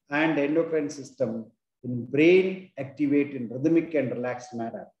 and the endocrine system in brain activate in rhythmic and relaxed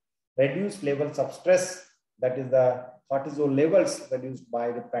manner. Reduce levels of stress, that is the cortisol levels reduced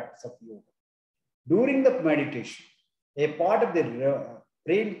by the practice of yoga. During the meditation, a part of the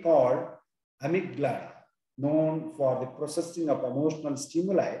brain called amygdala, known for the processing of emotional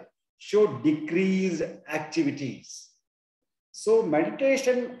stimuli, showed decreased activities. So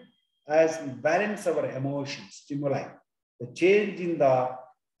meditation has balanced our emotions, stimuli. The change in the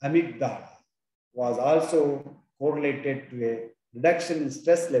amygdala was also correlated to a reduction in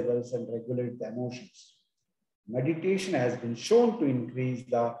stress levels and regulate the emotions. Meditation has been shown to increase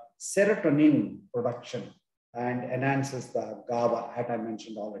the serotonin production, and enhances the GABA, as I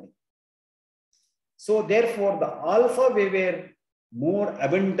mentioned already. So therefore, the alpha wave were more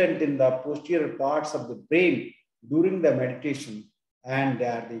abundant in the posterior parts of the brain during the meditation, and they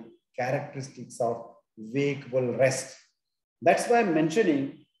are the characteristics of wakeful rest. That's why I'm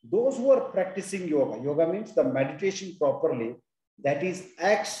mentioning those who are practicing yoga. Yoga means the meditation properly, that is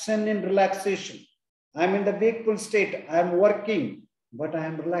action and relaxation. I'm in the wakeful state, I'm working, but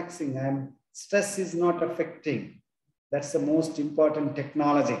I'm relaxing, stress is not affecting. That's the most important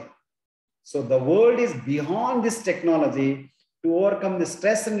technology. So the world is beyond this technology to overcome the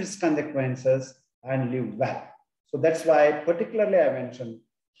stress and its consequences and live well. So that's why particularly I mentioned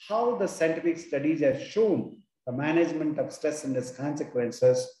how the scientific studies have shown the management of stress and its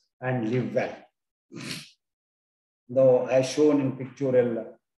consequences and live well. Though I shown in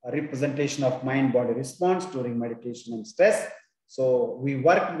pictorial representation of mind-body response during meditation and stress. So we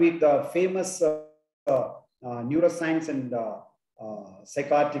worked with the famous neuroscience and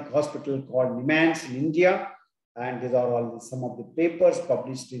psychiatric hospital called NIMANS in India. And these are all some of the papers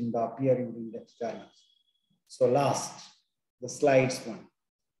published in the peer-reviewed index journals. So last, the slides one.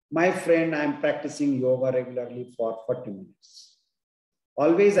 My friend, I'm practicing yoga regularly for 40 minutes.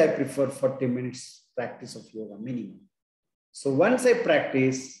 Always I prefer 40 minutes practice of yoga minimum. So once I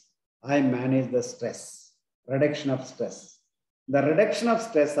practice, I manage the stress, reduction of stress. The reduction of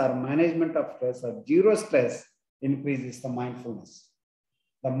stress or management of stress or zero stress increases the mindfulness.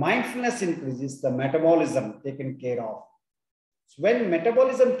 The mindfulness increases the metabolism taken care of. So when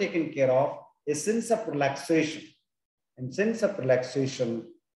metabolism taken care of, a sense of relaxation, and sense of relaxation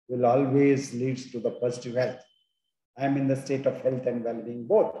will always lead to the positive health. I'm in the state of health and well-being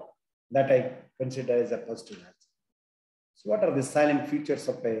both. That I consider as a positive health. So what are the silent features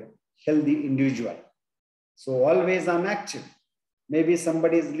of a healthy individual? So always I'm active. Maybe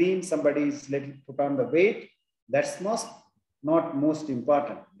somebody is lean, somebody is little put on the weight. That's not most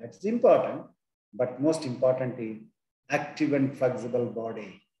important. That's important, but most important is active and flexible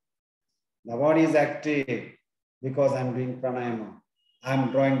body. The body is active because I'm doing pranayama.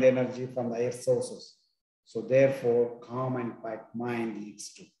 I'm drawing the energy from the air sources. So therefore, calm and quiet mind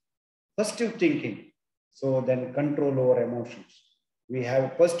leads to positive thinking. So then control over emotions. We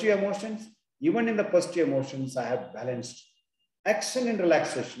have positive emotions. Even in the positive emotions, I have balanced action and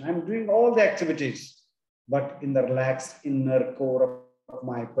relaxation. I'm doing all the activities, but in the relaxed inner core of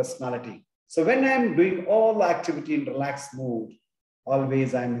my personality. So when I'm doing all the activity in relaxed mood,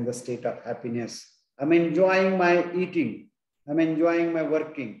 always I'm in the state of happiness. I'm enjoying my eating. I'm enjoying my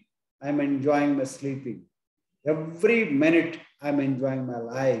working. I'm enjoying my sleeping. Every minute I'm enjoying my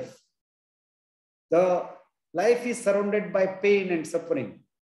life. The life is surrounded by pain and suffering,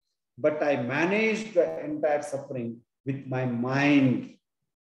 but I manage the entire suffering with my mind,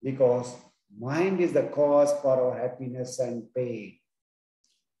 because mind is the cause for our happiness and pain.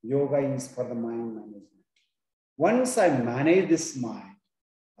 Yoga is for the mind management. Once I manage this mind,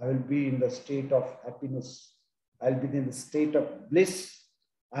 I will be in the state of happiness. I'll be in the state of bliss.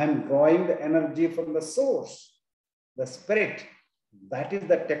 I'm drawing the energy from the source, the spirit. That is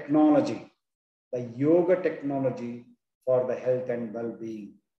the technology, the yoga technology for the health and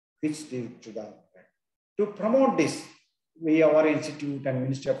well-being, which leads to the. To promote this, our institute and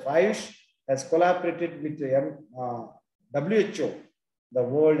Ministry of AYUSH has collaborated with the WHO, the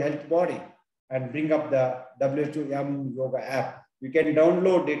World Health Body, and bring up the WHO Yoga app. You can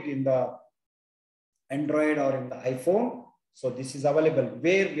download it in the Android or in the iPhone. So this is available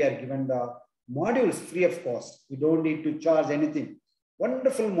where we are given the modules free of cost. We don't need to charge anything.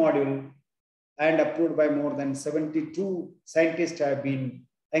 Wonderful module and approved by more than 72 scientists have been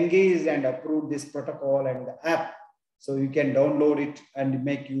engaged and approved this protocol and the app. So you can download it and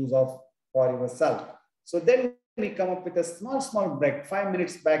make use of for yourself. So then we come up with a small break, 5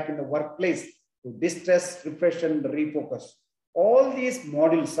 minutes back in the workplace to distress, refresh, and refocus. All these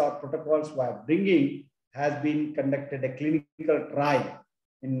modules or protocols we are bringing has been conducted a clinical trial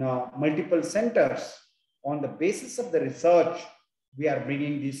in multiple centers. On the basis of the research, we are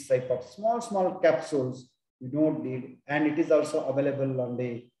bringing this type of small capsules you don't need, and it is also available on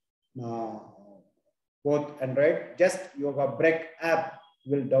the both Android. Just Yoga Break app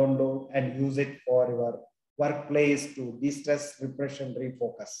will download and use it for your workplace to de-stress, refresh, and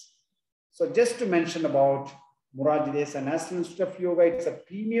refocus. So just to mention about Morarji Desai National Institute of Yoga, it's a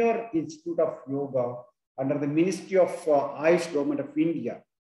premier institute of yoga under the Ministry of AYUSH Government of India,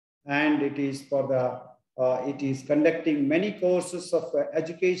 and it is for the it is conducting many courses of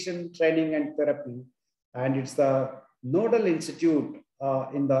education, training, and therapy, and it's the nodal institute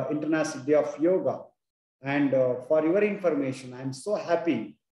in the International Day of Yoga. And for your information, I'm so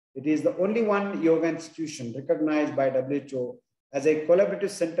happy It is the only one yoga institution recognized by WHO as a collaborative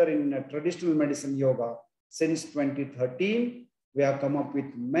center in traditional medicine yoga. Since 2013, we have come up with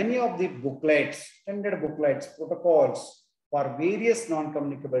many of the booklets, standard booklets, protocols for various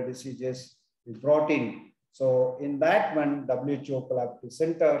non-communicable diseases we brought in. So in that one, WHO collaborative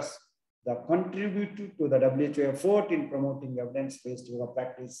centers, the contributed to the WHO effort in promoting evidence-based yoga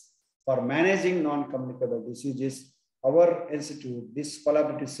practice for managing non-communicable diseases. Our institute, this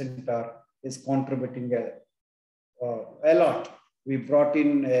collaborative center, is contributing a lot. We brought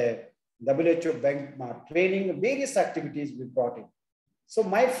in a WHO benchmark training, various activities we brought in. So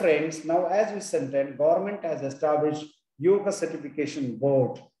my friends, now as we said, government has established yoga certification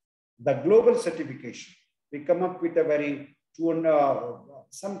board, the global certification. We come up with a very,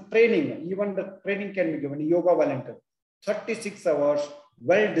 some training, even the training can be given, yoga volunteer, 36 hours,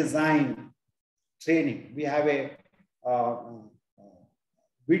 well-designed training. We have a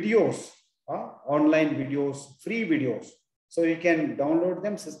videos, online videos, free videos. So you can download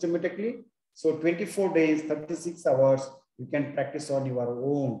them systematically. So 24 days, 36 hours, you can practice on your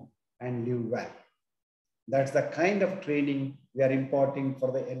own and live well. That's the kind of training we are importing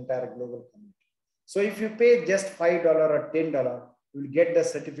for the entire global community. So if you pay just $5 or $10, you will get the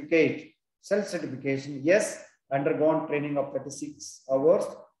certificate, self-certification. Yes, undergone training of 36 hours.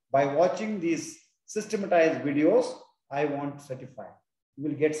 By watching these systematized videos, I want certified. You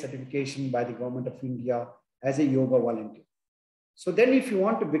will get certification by the government of India as a yoga volunteer. So then if you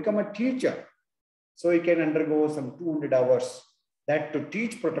want to become a teacher, so you can undergo some 200 hours, that to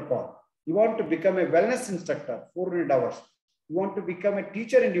teach protocol. You want to become a wellness instructor, 400 hours. You want to become a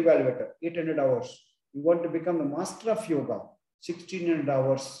teacher and evaluator, 800 hours. You want to become a master of yoga, 1600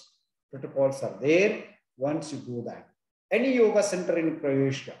 hours. Protocols are there once you do that. Any yoga center in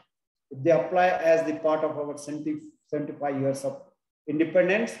Croatia, if they apply as the part of our 75 years of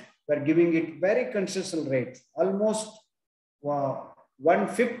independence, we're giving it very concessional rates, almost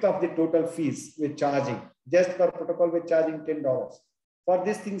 1/5 of the total fees we're charging. Just for protocol, we're charging $10. For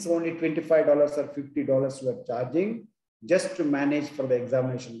these things, only $25 or $50 we're charging just to manage for the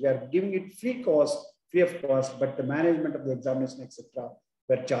examination. We are giving it free of cost, but the management of the examination, etc.,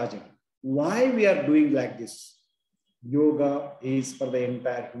 we're charging. Why we are doing like this? Yoga is for the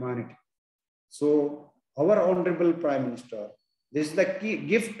entire humanity. So our Honorable Prime Minister, this is the key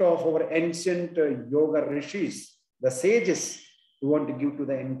gift of our ancient yoga rishis, the sages, who want to give to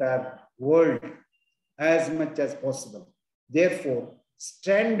the entire world as much as possible. Therefore,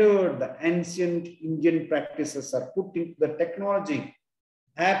 the ancient Indian practices are put into the technology,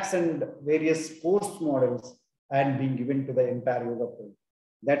 apps and various course models and being given to the entire yoga world.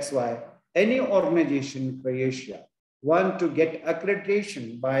 That's why any organization in Croatia want to get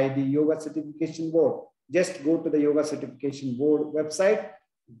accreditation by the Yoga Certification Board, just go to the Yoga Certification Board website.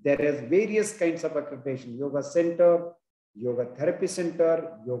 There is various kinds of accreditation: yoga center, yoga therapy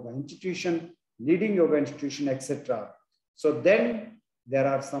center, yoga institution, leading yoga institution, etc. So then there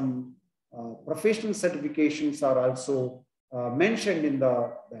are some professional certifications are also mentioned in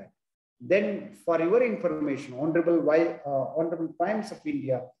that. Then for your information, Honorable Prime Minister of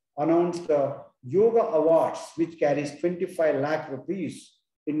India announced the Yoga Awards, which carries 25 lakh rupees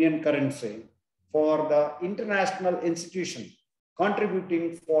Indian currency for the international institution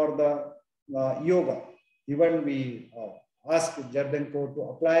contributing for the yoga. Even we asked Jardenko to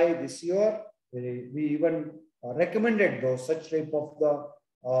apply this year. We even recommended those such type of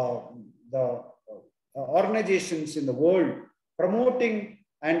the organizations in the world promoting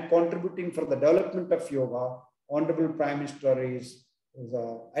and contributing for the development of yoga. Honorable Prime Minister is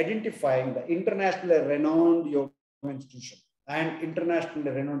identifying the internationally renowned yoga institution and internationally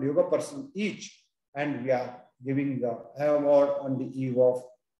renowned yoga person each, and we are giving the award on the eve of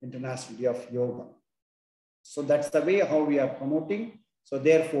International Day of Yoga. So that's the way how we are promoting. So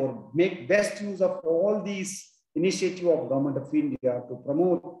therefore, make best use of all these initiatives of Government of India to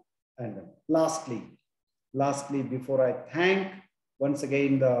promote. And lastly, before I thank once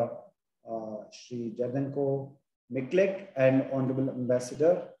again the Sri Jardenko Miklek and Honorable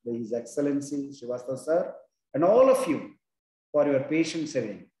Ambassador, His Excellency Srivastava Sir, and all of you for your patience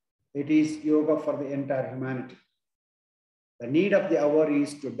hearing. It is yoga for the entire humanity. The need of the hour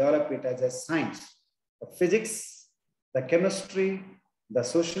is to develop it as a science. The physics, the chemistry, the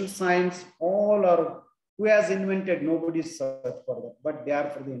social science, all are, who has invented, nobody search for that, but they are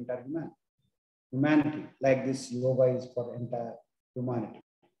for the entire humanity. Like this, yoga is for entire humanity.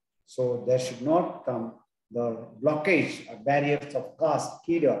 So there should not come the blockage, barriers of caste,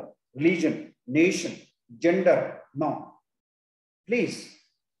 creed, religion, nation, gender. No. Please,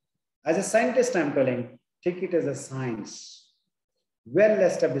 as a scientist, I'm telling, take it as a science.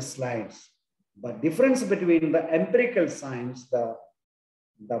 well-established slides. But difference between the empirical science, the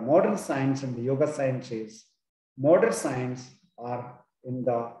modern science and the yoga science is, modern science are in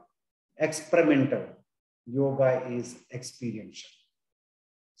the experimental, yoga is experiential.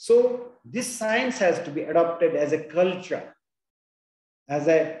 So this science has to be adopted as a culture, as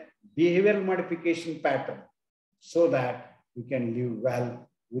a behavioral modification pattern, so that we can live well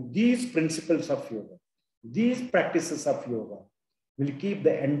with these principles of yoga. These practices of yoga will keep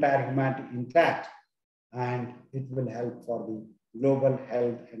the entire humanity intact, and it will help for the global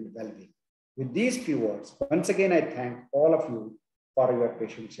health and well-being. With these few words, once again, I thank all of you for your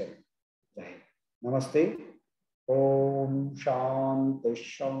patient sharing. Namaste. Om Shanti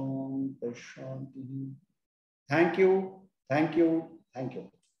Shanti Shanti. Thank you, thank you, thank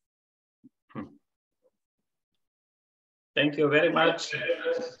you. Thank you very much,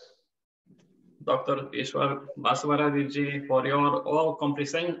 Dr. Ishwar Basavaraddi ji, for your all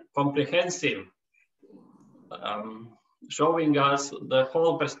comprehensive showing us the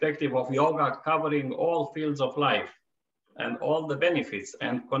whole perspective of yoga, covering all fields of life and all the benefits,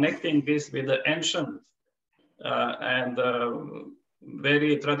 and connecting this with the ancient and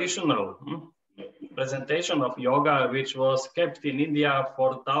very traditional presentation of yoga, which was kept in India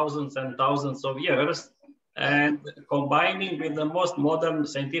for thousands and thousands of years, and combining with the most modern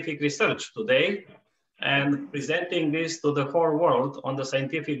scientific research today, and presenting this to the whole world on the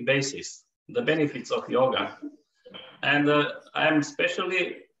scientific basis, the benefits of yoga. And I'm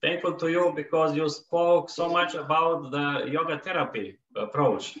especially thankful to you because you spoke so much about the yoga therapy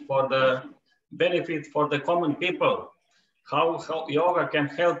approach for the benefit for the common people, how yoga can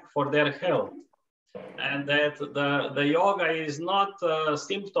help for their health. And that the yoga is not a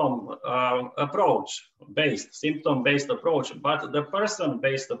symptom-based approach, but the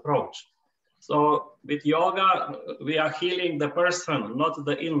person-based approach. So with yoga, we are healing the person, not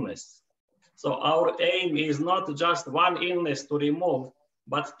the illness. So our aim is not just one illness to remove,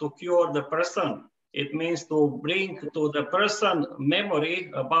 but to cure the person. It means to bring to the person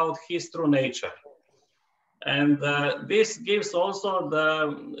memory about his true nature. And this gives also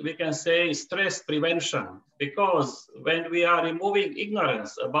we can say, stress prevention, because when we are removing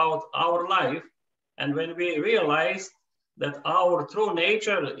ignorance about our life, and when we realize that our true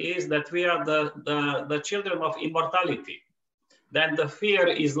nature is that we are the children of immortality, then the fear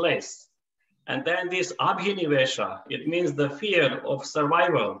is less. And then this abhinivesha, it means the fear of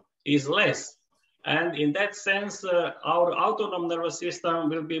survival, is less. And in that sense, our autonomous nervous system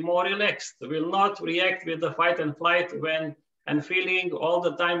will be more relaxed, will not react with the fight and flight and feeling all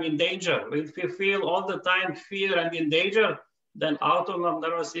the time in danger. If we feel all the time fear and in danger, then autonomous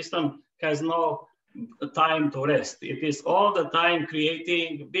nervous system has no time to rest. It is all the time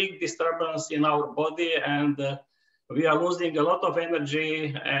creating big disturbance in our body, and we are losing a lot of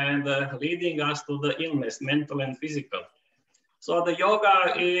energy and leading us to the illness, mental and physical. So the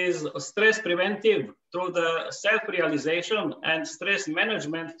yoga is stress preventive through the self-realization, and stress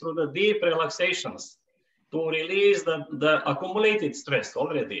management through the deep relaxations to release the accumulated stress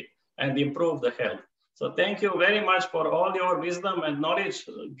already and improve the health. So thank you very much for all your wisdom and knowledge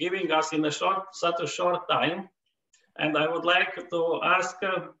giving us in such a short time. And I would like to ask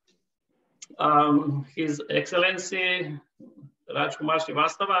His Excellency Rajkumar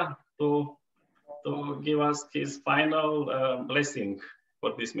Srivastava to give us his final blessing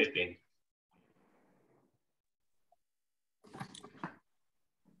for this meeting.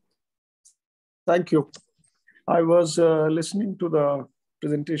 Thank you. I was listening to the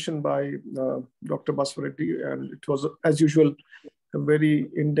presentation by Dr. Basavaraddi, and it was, as usual, a very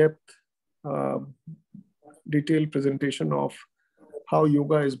in-depth, detailed presentation of how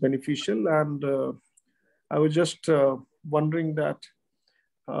yoga is beneficial. And I was just wondering that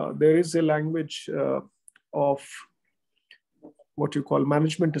there is a language of what you call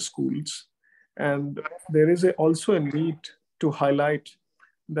management schools. And there is also a need to highlight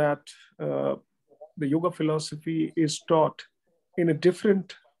that the yoga philosophy is taught in a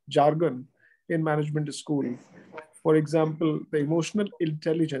different jargon in management school. For example, the emotional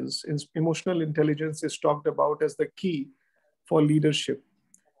intelligence is talked about as the key for leadership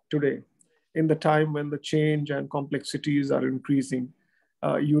today. In the time when the change and complexities are increasing,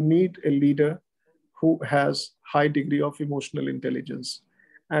 you need a leader who has high degree of emotional intelligence.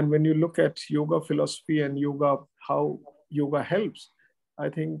 And when you look at yoga philosophy and yoga, how yoga helps, I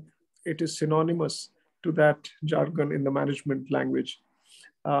think it is synonymous to that jargon in the management language.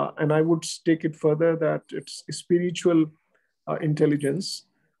 And I would take it further that its spiritual intelligence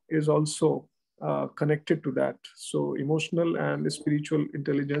is also connected to that. So emotional and spiritual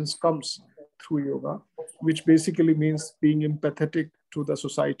intelligence comes through yoga, which basically means being empathetic to the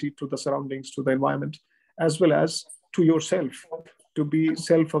society, to the surroundings, to the environment, as well as to yourself, to be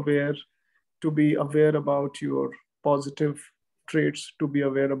self-aware, to be aware about your positive traits, to be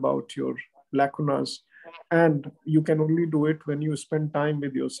aware about your lacunas. And you can only do it when you spend time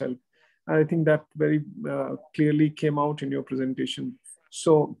with yourself. And I think that very clearly came out in your presentation.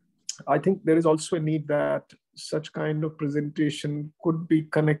 So I think there is also a need that such kind of presentation could be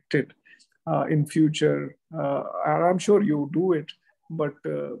connected in future. And I'm sure you do it, but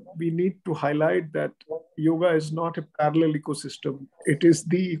we need to highlight that yoga is not a parallel ecosystem. It is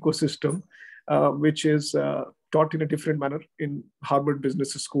the ecosystem, which is taught in a different manner in Harvard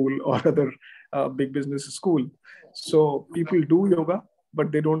Business School or other big business school. So people do yoga,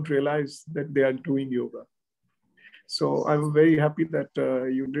 but they don't realize that they are doing yoga. So I'm very happy that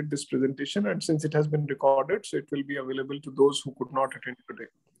you did this presentation, and since it has been recorded, so it will be available to those who could not attend today.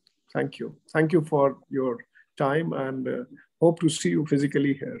 Thank you. Thank you for your time, and hope to see you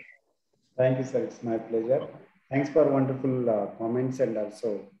physically here. Thank you, sir. It's my pleasure. Thanks for wonderful comments, and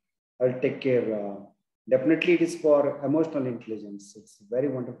also I'll take care. Definitely it is for emotional intelligence. It's a very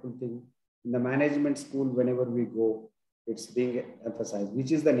wonderful thing. In the management school, whenever we go, it's being emphasized,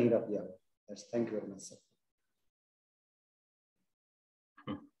 which is the need of the hour. Yes, thank you very much, sir.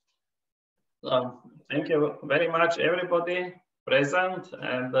 Thank you very much, everybody present,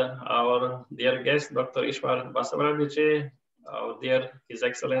 and our dear guest, Dr. Ishwar Basavaraddi, our dear His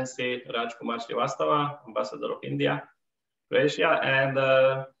Excellency Rajkumar Srivastava, Ambassador of India, Croatia,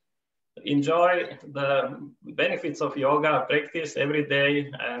 and enjoy the benefits of yoga practice every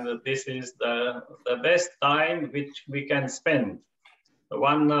day. And this is the best time which we can spend.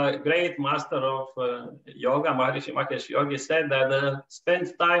 One great master of yoga, Maharishi Mahesh Yogi, said that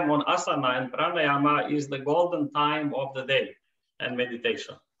spend time on asana and pranayama is the golden time of the day, and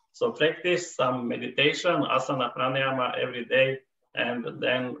meditation. So practice some meditation, asana, pranayama every day, and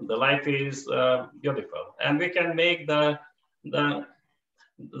then the life is beautiful. And we can make the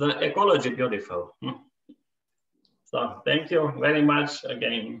ecology beautiful. So thank you very much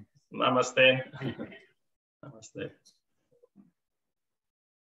again. Namaste. Namaste.